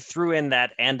 and you threw in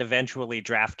that and eventually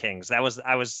DraftKings. That was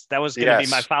going to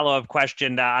be my follow-up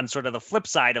question on sort of the flip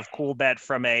side of Coolbet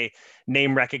from a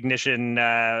name recognition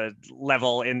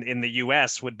level in the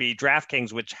US would be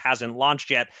DraftKings, which hasn't launched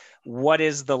yet. What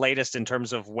is the latest in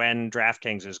terms of when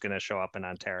DraftKings is going to show up in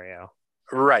Ontario?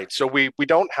 Right. So we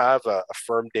don't have a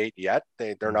firm date yet.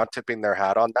 They're not tipping their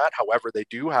hat on that. However, they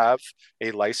do have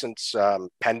a license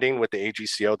pending with the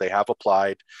AGCO. They have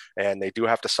applied, and they do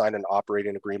have to sign an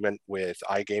operating agreement with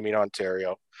iGaming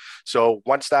Ontario. So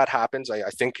once that happens,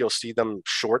 I think you'll see them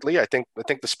shortly. I think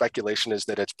the speculation is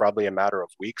that it's probably a matter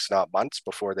of weeks, not months,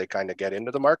 before they kind of get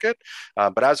into the market.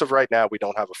 But as of right now, we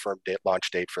don't have a firm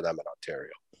launch date for them in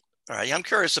Ontario. All right. Yeah, I'm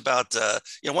curious about,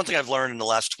 one thing I've learned in the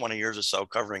last 20 years or so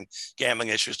covering gambling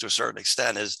issues to a certain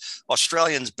extent is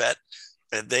Australians bet.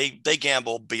 They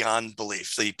gamble beyond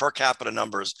belief. The per capita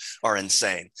numbers are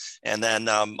insane. And then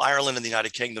Ireland and the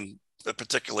United Kingdom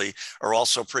particularly are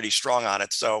also pretty strong on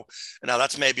it. So now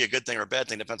that's maybe a good thing or a bad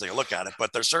thing, depends how you look at it,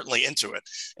 but they're certainly into it.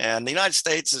 And the United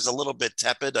States is a little bit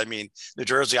tepid. I mean, New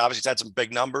Jersey obviously had some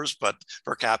big numbers, but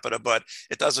per capita, but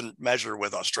it doesn't measure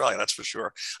with Australia, that's for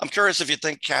sure. I'm curious if you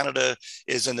think Canada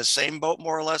is in the same boat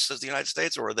more or less as the United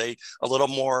States, or are they a little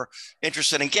more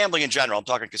interested in gambling in general? I'm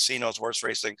talking casinos, horse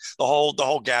racing, the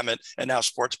whole gamut, and now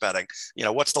sports betting.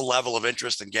 What's the level of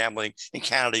interest in gambling in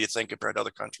Canada, you think, compared to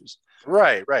other countries?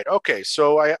 Right. Okay.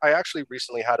 So I actually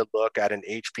recently had a look at an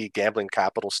HP gambling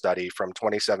capital study from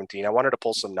 2017. I wanted to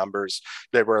pull some numbers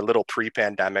that were a little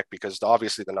pre-pandemic because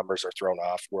obviously the numbers are thrown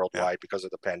off worldwide because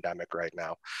of the pandemic right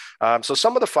now. So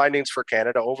some of the findings for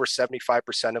Canada, over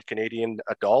 75% of Canadian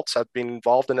adults have been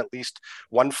involved in at least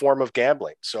one form of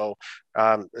gambling. So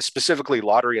specifically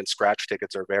lottery and scratch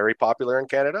tickets are very popular in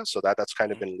Canada. So that's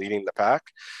kind of been leading the pack.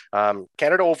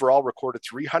 Canada overall recorded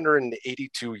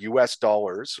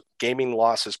 $382 gaming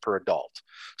losses per adult.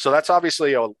 So that's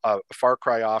obviously a far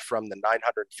cry off from the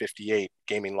 958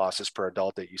 gaming losses per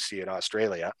adult that you see in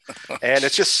Australia. And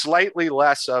it's just slightly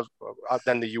less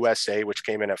than the USA, which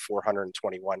came in at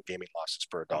 421 gaming losses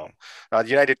per adult. The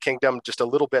United Kingdom, just a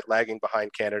little bit lagging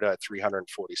behind Canada at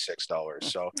 $346.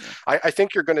 So I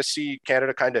think you're going to see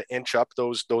Canada kind of inch up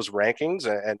those rankings.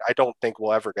 And I don't think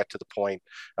we'll ever get to the point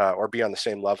or be on the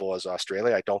same level as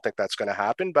Australia. I don't think that's going to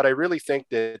happen. But I really think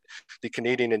that the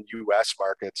Canadian and US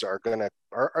markets are going to,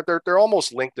 they're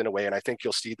almost linked in a way. And I think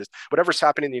you'll see this, whatever's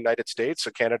happening in the United States,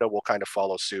 so Canada will kind of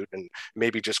follow suit and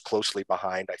maybe just closely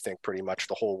behind, I think, pretty much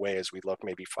the whole way as we look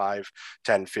maybe 5,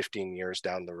 10, 15 years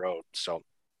down the road. So.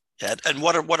 Yeah, and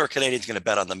what are Canadians going to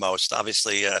bet on the most?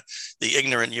 Obviously, the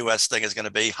ignorant U.S. thing is going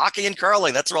to be hockey and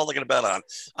curling. That's what all they're going to bet on.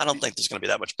 I don't think there's going to be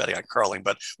that much betting on curling,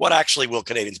 but what actually will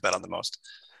Canadians bet on the most?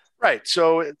 Right.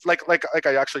 So like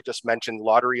I actually just mentioned,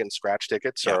 lottery and scratch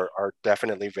tickets are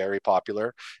definitely very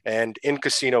popular. And in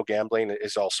casino gambling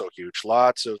is also huge.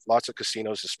 Lots of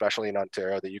casinos, especially in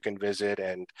Ontario, that you can visit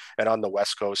and on the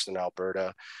West Coast in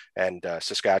Alberta and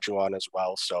Saskatchewan as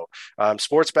well. So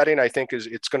sports betting, I think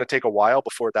it's going to take a while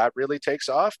before that really takes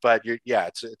off. But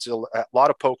it's a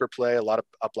lot of poker play, a lot of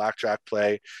blackjack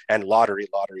play, and lottery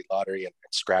and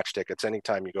scratch tickets.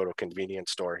 Anytime you go to a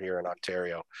convenience store here in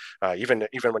Ontario, even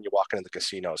when you walk into the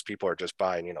casinos, people are just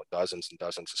buying, dozens and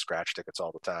dozens of scratch tickets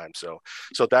all the time. So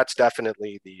that's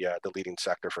definitely the leading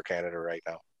sector for Canada right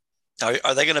now.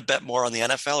 Are they going to bet more on the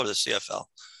NFL or the CFL?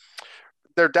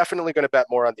 They're definitely going to bet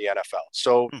more on the NFL.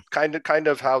 So kind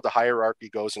of how the hierarchy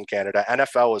goes in Canada,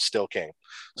 NFL is still king.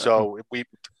 So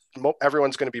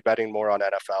everyone's going to be betting more on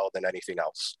NFL than anything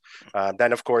else.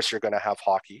 Then of course you're going to have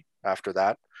hockey after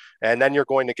that. And then you're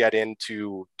going to get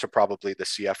into probably the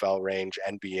CFL range,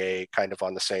 NBA kind of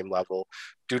on the same level.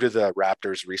 Due to the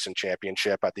Raptors' recent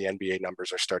championship, the NBA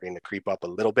numbers are starting to creep up a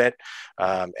little bit.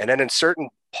 And then in certain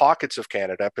pockets of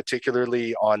Canada,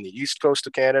 particularly on the east coast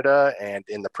of Canada and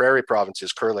in the prairie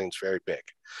provinces, curling's very big.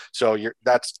 So a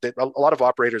lot of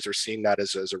operators are seeing that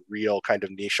as a real kind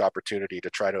of niche opportunity to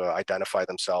try to identify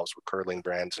themselves with curling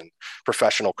brands and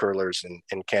professional curlers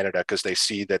in Canada, because they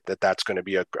see that's going to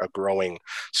be a growing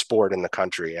sport in the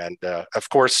country. And of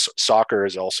course, soccer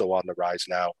is also on the rise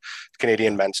now. The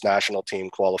Canadian men's national team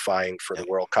qualifying for the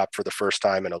World Cup for the first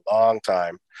time in a long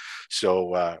time.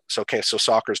 So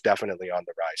soccer is definitely on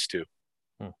the rise too.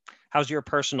 How's your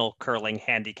personal curling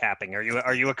handicapping?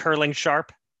 Are you a curling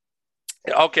sharp?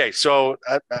 Okay, so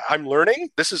I'm learning.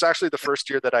 This is actually the first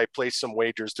year that I placed some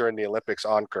wagers during the Olympics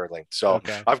on curling. So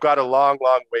I've got a long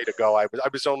way to go. I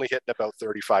was only hitting about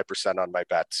 35% on my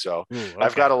bet. So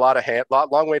I've got a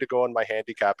long way to go in my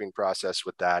handicapping process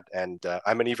with that. And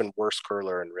I'm an even worse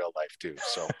curler in real life too.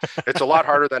 So it's a lot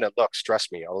harder than it looks.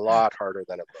 Trust me, a lot harder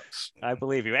than it looks. I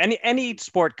believe you. Any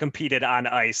sport competed on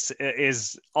ice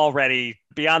is already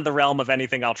beyond the realm of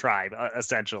anything I'll try,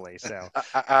 essentially. So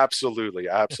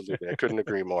absolutely. I couldn't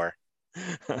agree more.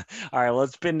 All right. Well,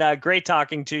 it's been great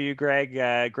talking to you,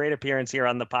 Greg. Great appearance here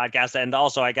on the podcast. And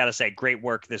also, I got to say, great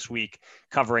work this week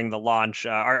covering the launch.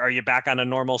 Are you back on a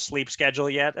normal sleep schedule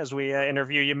yet as we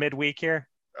interview you midweek here?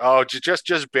 Oh, just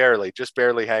barely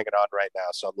hanging on right now.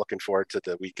 So I'm looking forward to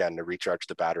the weekend to recharge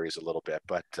the batteries a little bit.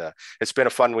 But it's been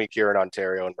a fun week here in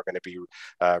Ontario, and we're going to be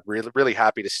really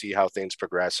happy to see how things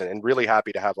progress, and really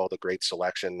happy to have all the great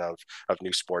selection of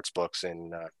new sports books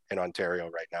in Ontario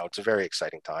right now. It's a very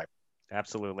exciting time.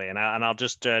 Absolutely. And I'll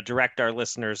just direct our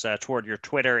listeners toward your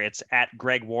Twitter. It's at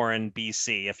Greg Warren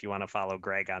BC if you want to follow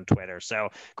Greg on Twitter. So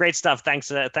great stuff. Thanks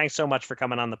so much for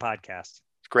coming on the podcast.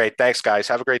 Great. Thanks, guys.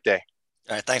 Have a great day.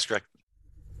 All right. Thanks, Greg.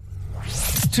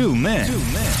 Two men.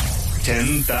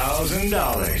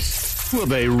 $10,000. Will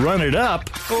they run it up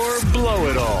or blow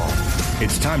it all?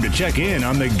 It's time to check in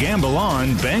on the Gamble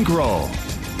On bankroll.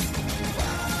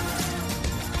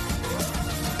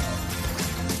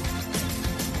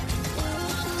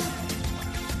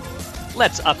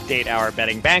 Let's update our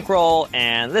betting bankroll,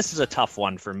 and this is a tough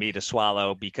one for me to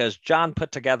swallow because John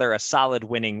put together a solid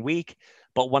winning week,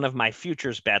 but one of my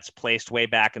futures bets placed way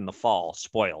back in the fall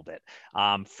spoiled it.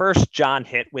 First, John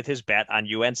hit with his bet on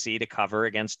UNC to cover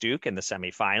against Duke in the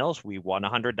semifinals. We won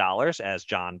 $100 as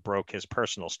John broke his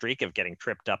personal streak of getting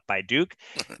tripped up by Duke.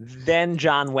 Then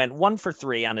John went 1 for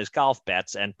 3 on his golf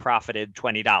bets and profited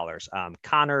 $20.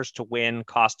 Connors to win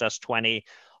cost us $20.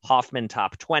 Hoffman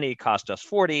top 20 cost us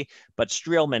 40, but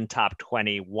Streelman top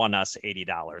 20 won us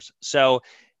 $80. So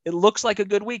it looks like a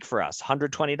good week for us,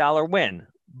 $120 win,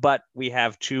 but we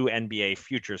have 2 NBA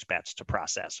futures bets to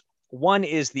process. One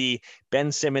is the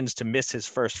Ben Simmons to miss his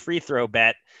first free throw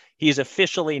bet. He's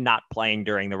officially not playing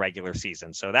during the regular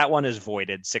season. So that one is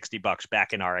voided, $60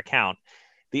 back in our account.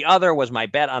 The other was my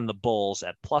bet on the Bulls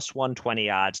at plus 120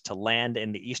 odds to land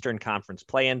in the Eastern Conference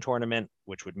play-in tournament,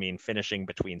 which would mean finishing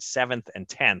between 7th and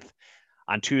 10th.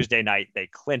 On Tuesday night, they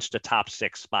clinched a top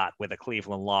 6 spot with a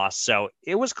Cleveland loss. So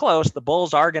it was close. The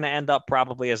Bulls are going to end up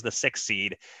probably as the 6th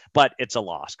seed, but it's a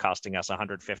loss, costing us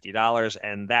 $150.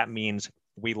 And that means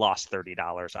we lost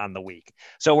 $30 on the week.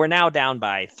 So we're now down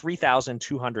by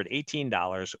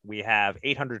 $3,218. We have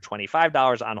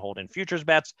 $825 on hold in futures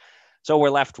bets. So we're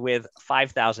left with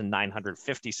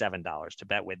 $5,957 to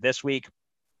bet with this week.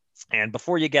 And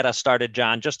before you get us started,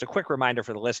 John, just a quick reminder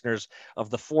for the listeners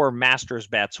of the 4 Masters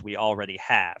bets we already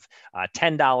have.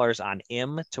 $10 on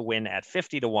Im to win at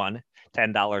 50 to 1,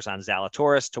 $10 on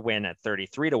Zalatoris to win at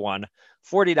 33 to 1,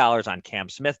 $40 on Cam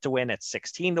Smith to win at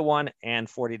 16 to 1, and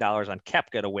 $40 on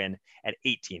Koepka to win at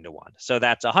 18 to 1. So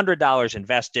that's $100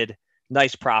 invested.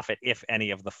 Nice profit if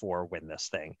any of the 4 win this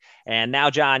thing. And now,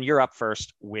 John, you're up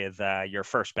first with your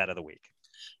first bet of the week.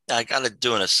 Yeah, I got to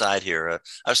do an aside here.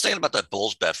 I was thinking about that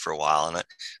Bulls bet for a while, and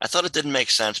I thought it didn't make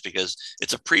sense because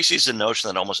it's a preseason notion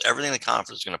that almost everything in the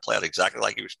conference is going to play out exactly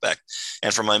like you expect.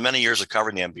 And from my many years of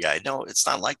covering the NBA, no, it's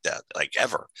not like that, like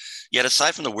ever. Yet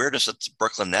aside from the weirdness of the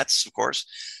Brooklyn Nets, of course,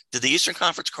 did the Eastern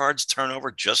Conference cards turn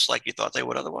over just like you thought they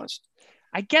would otherwise?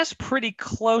 I guess pretty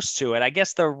close to it. I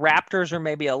guess the Raptors are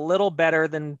maybe a little better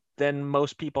than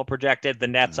most people projected. The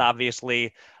Nets,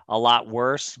 obviously, a lot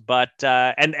worse, but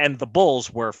and the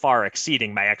Bulls were far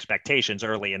exceeding my expectations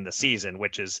early in the season,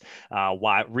 which is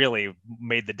why it really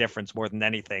made the difference more than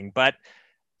anything.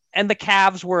 And the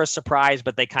Cavs were a surprise,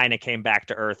 but they kind of came back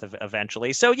to earth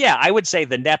eventually. So yeah, I would say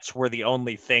the Nets were the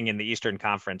only thing in the Eastern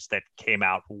Conference that came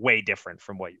out way different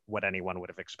from what anyone would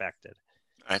have expected.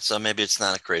 All right, so maybe it's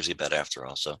not a crazy bet after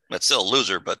all. So it's still a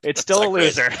loser, but it's still a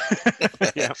loser.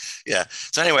 Yeah. Yeah.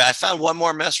 So anyway, I found one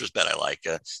more Masters bet I like.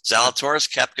 Zalatoris,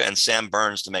 Koepka, and Sam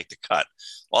Burns to make the cut.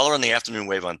 All are in the afternoon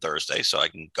wave on Thursday, so I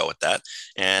can go with that.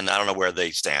 And I don't know where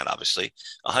they stand, obviously.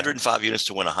 105 units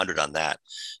to win 100 on that.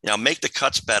 Make the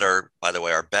cuts better, by the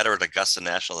way, are better at Augusta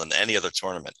National than any other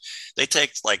tournament. They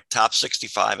take like top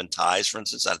 65 in ties, for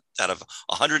instance, out of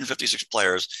 156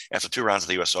 players after 2 rounds of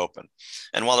the U.S. Open.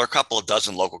 And while there are a couple of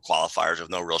dozen local qualifiers with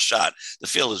no real shot, the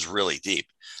field is really deep.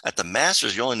 At the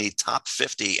Masters, you only need top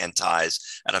 50 and ties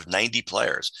out of 90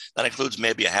 players. That includes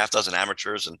maybe a half dozen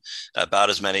amateurs and about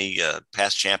as many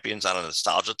past champions on a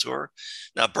nostalgia tour.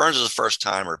 Now, Burns is a first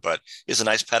timer, but he has a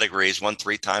nice pedigree. He's won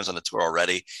 3 times on the tour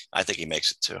already. I think he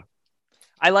makes it too.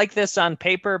 I like this on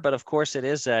paper, but of course it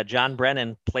is John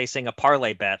Brennan placing a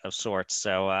parlay bet of sorts.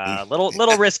 So a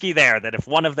little risky there that if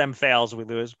one of them fails, we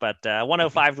lose. But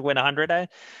 105 to win 100.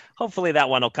 Hopefully that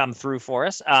one will come through for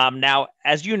us. Now,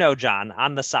 as you know, John,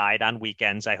 on the side, on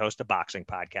weekends, I host a boxing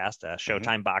podcast,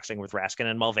 Showtime Boxing with Raskin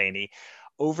and Mulvaney.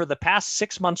 Over the past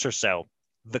 6 months or so,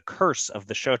 the curse of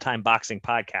the Showtime Boxing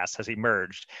podcast has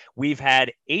emerged. We've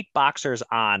had 8 boxers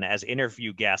on as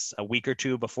interview guests a week or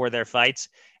 2 before their fights,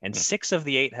 and 6 of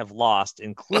the 8 have lost,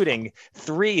 including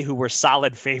 3 who were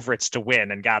solid favorites to win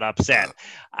and got upset.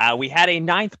 We had a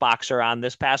 9th boxer on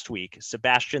this past week,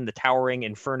 Sebastian the Towering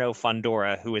Inferno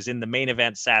Fundora, who is in the main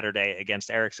event Saturday against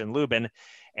Erickson Lubin.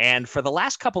 And for the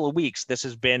last couple of weeks, this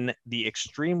has been the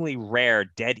extremely rare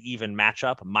dead even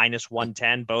matchup, minus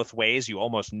 110 both ways. You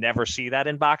almost never see that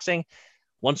in boxing.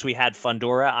 Once we had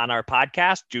Fundora on our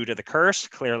podcast, due to the curse,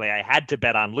 clearly I had to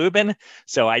bet on Lubin.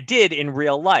 So I did in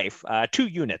real life, 2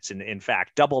 units, in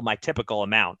fact, double my typical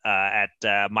amount at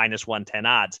minus 110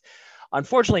 odds.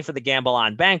 Unfortunately for the Gamble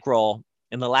On bankroll,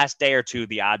 in the last day or 2,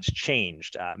 the odds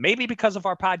changed. Maybe because of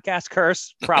our podcast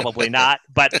curse, probably not.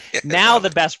 But now the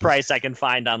best price I can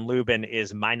find on Lubin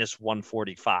is minus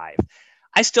 145.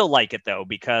 I still like it, though,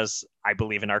 because I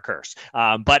believe in our curse.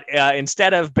 But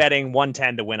instead of betting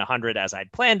 110 to win 100, as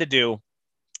I'd planned to do,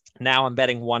 now I'm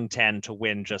betting 110 to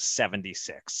win just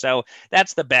 76. So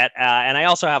that's the bet. And I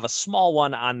also have a small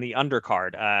one on the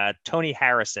undercard, Tony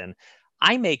Harrison.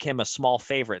 I make him a small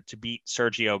favorite to beat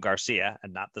Sergio Garcia,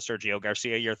 and not the Sergio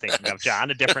Garcia you're thinking of,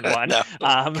 John, a different one. No.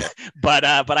 But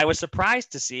I was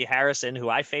surprised to see Harrison, who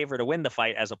I favor to win the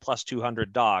fight, as a plus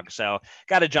 200 dog. So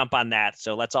got to jump on that.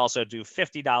 So let's also do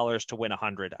 $50 to win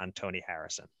 100 on Tony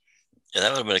Harrison. Yeah,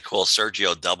 that would have been a cool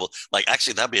Sergio double. Like,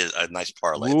 actually, that'd be a nice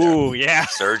parlay. Ooh, there. Yeah.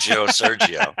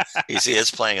 Sergio. He is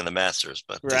playing in the Masters,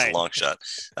 but right. It's a long shot.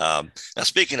 Now,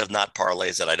 speaking of not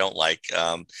parlays that I don't like,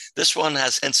 this one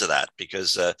has hints of that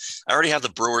because I already have the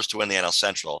Brewers to win the NL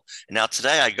Central. And now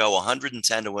today I go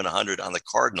 110 to win 100 on the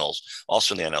Cardinals,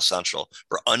 also in the NL Central,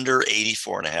 for under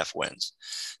 84.5 wins.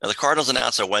 Now, the Cardinals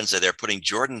announced on Wednesday they're putting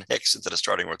Jordan Hicks into the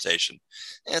starting rotation.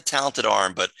 Talented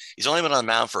arm, but he's only been on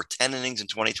the mound for 10 innings in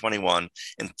 2021. won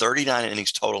in 39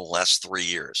 innings total in the last 3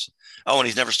 years. Oh, and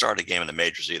he's never started a game in the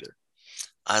majors either.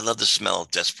 I love the smell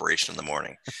of desperation in the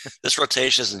morning. This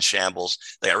rotation is in shambles.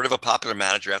 They got rid of a popular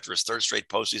manager after his third straight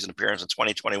postseason appearance in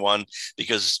 2021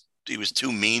 because he was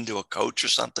too mean to a coach or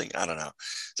something. I don't know.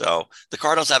 So the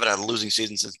Cardinals haven't had a losing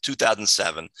season since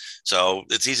 2007. So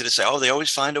it's easy to say, oh, they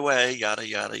always find a way, yada,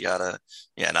 yada, yada.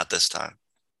 Yeah, not this time.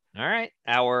 All right.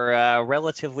 Our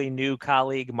relatively new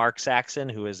colleague, Mark Saxon,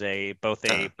 who is both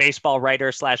a baseball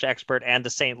writer / expert and a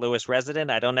St. Louis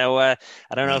resident. I don't know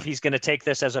if he's going to take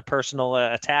this as a personal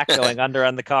attack going under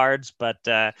on the Cards, but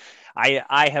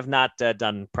I have not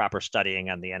done proper studying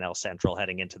on the NL Central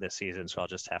heading into this season, so I'll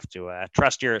just have to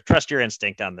trust your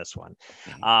instinct on this one.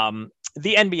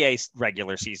 The NBA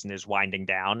regular season is winding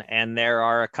down, and there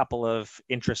are a couple of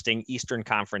interesting Eastern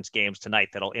Conference games tonight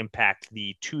that'll impact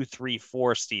the 2, 3,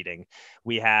 4 seeding.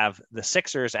 We have the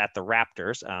Sixers at the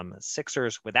Raptors.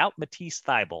 Sixers without Matisse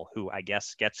Thybulle, who I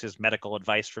guess gets his medical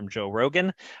advice from Joe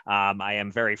Rogan. I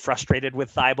am very frustrated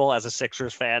with Thybulle as a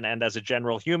Sixers fan and as a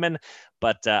general human,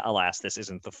 but alas, this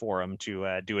isn't the forum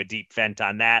to do a deep vent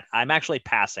on that. I'm actually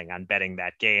passing on betting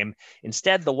that game.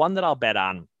 Instead, the one that I'll bet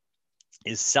on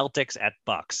is Celtics at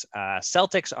Bucks.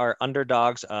 Celtics are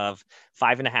underdogs of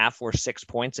 5.5 or 6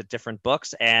 points at different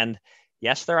books. And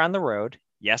yes, they're on the road.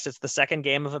 Yes, it's the second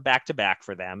game of a back-to-back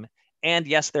for them. And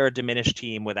yes, they're a diminished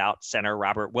team without center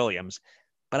Robert Williams.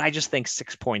 But I just think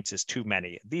 6 points is too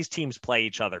many. These teams play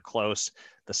each other close.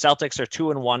 The Celtics are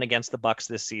 2-1 against the Bucks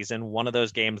this season. One of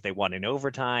those games they won in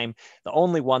overtime. The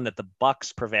only one that the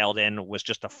Bucks prevailed in was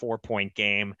just a 4-point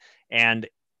game. And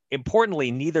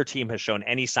importantly, neither team has shown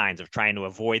any signs of trying to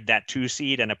avoid that 2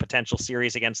 seed and a potential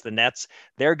series against the Nets.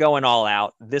 They're going all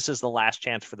out. This is the last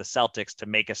chance for the Celtics to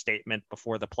make a statement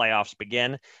before the playoffs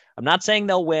begin. I'm not saying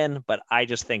they'll win, but I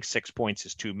just think 6 points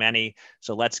is too many.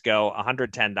 So let's go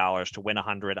 $110 to win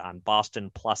 100 on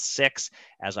Boston +6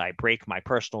 as I break my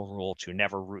personal rule to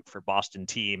never root for Boston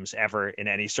teams ever in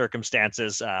any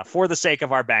circumstances. For the sake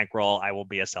of our bankroll, I will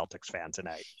be a Celtics fan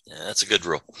tonight. Yeah, that's a good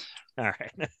rule. All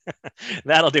right.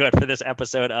 That'll do it for this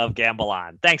episode of Gamble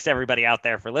On. Thanks to everybody out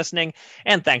there for listening.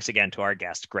 And thanks again to our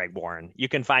guest, Greg Warren. You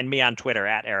can find me on Twitter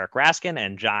at Eric Raskin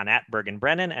and John at Bergen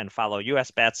Brennan, and follow US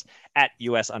Bets at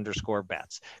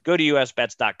US_bets. Go to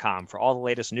usbets.com for all the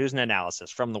latest news and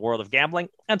analysis from the world of gambling,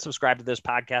 and subscribe to this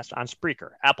podcast on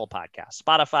Spreaker, Apple Podcasts,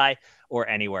 Spotify, or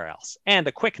anywhere else. And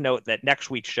a quick note that next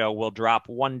week's show will drop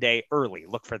one day early.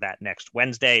 Look for that next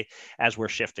Wednesday as we're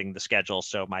shifting the schedule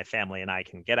so my family and I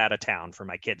can get out of town for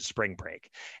my kids' spring break.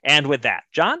 And with that,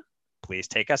 John, please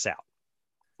take us out.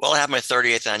 Well, I have my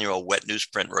 38th annual Wet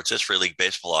Newsprint Rotisserie League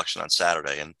baseball auction on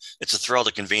Saturday, and it's a thrill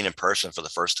to convene in person for the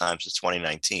first time since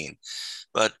 2019.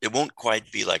 But it won't quite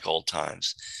be like old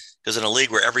times, because in a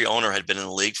league where every owner had been in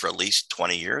the league for at least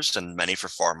 20 years and many for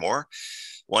far more,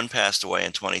 one passed away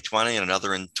in 2020 and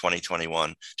another in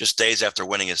 2021, just days after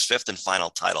winning his 5th and final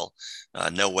title.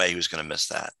 No way he was going to miss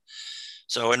that.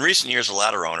 So in recent years, the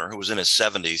latter owner, who was in his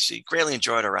 70s, he greatly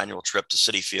enjoyed our annual trip to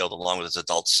Citi Field along with his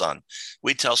adult son.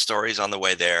 We'd tell stories on the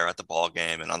way there, at the ball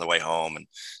game, and on the way home, and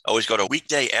always go to a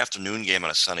weekday afternoon game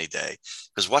on a sunny day.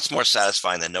 Because what's more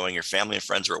satisfying than knowing your family and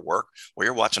friends are at work or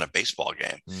you're watching a baseball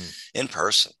game in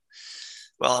person?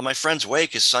 Well, at my friend's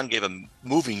wake, his son gave a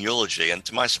moving eulogy, and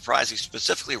to my surprise, he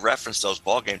specifically referenced those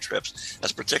ballgame trips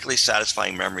as particularly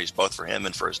satisfying memories, both for him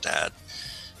and for his dad.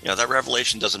 You know, that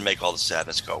revelation doesn't make all the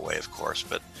sadness go away, of course,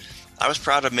 but I was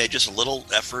proud to have made just a little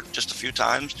effort, just a few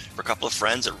times, for a couple of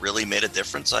friends that really made a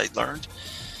difference, I learned.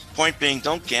 Point being,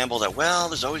 don't gamble that, well,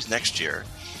 there's always next year.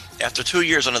 After 2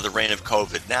 years under the reign of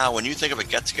COVID, now when you think of a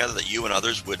get-together that you and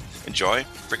others would enjoy,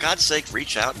 for God's sake,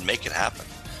 reach out and make it happen.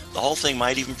 The whole thing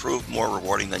might even prove more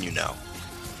rewarding than you know.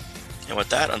 And with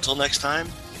that, until next time,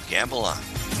 gamble on.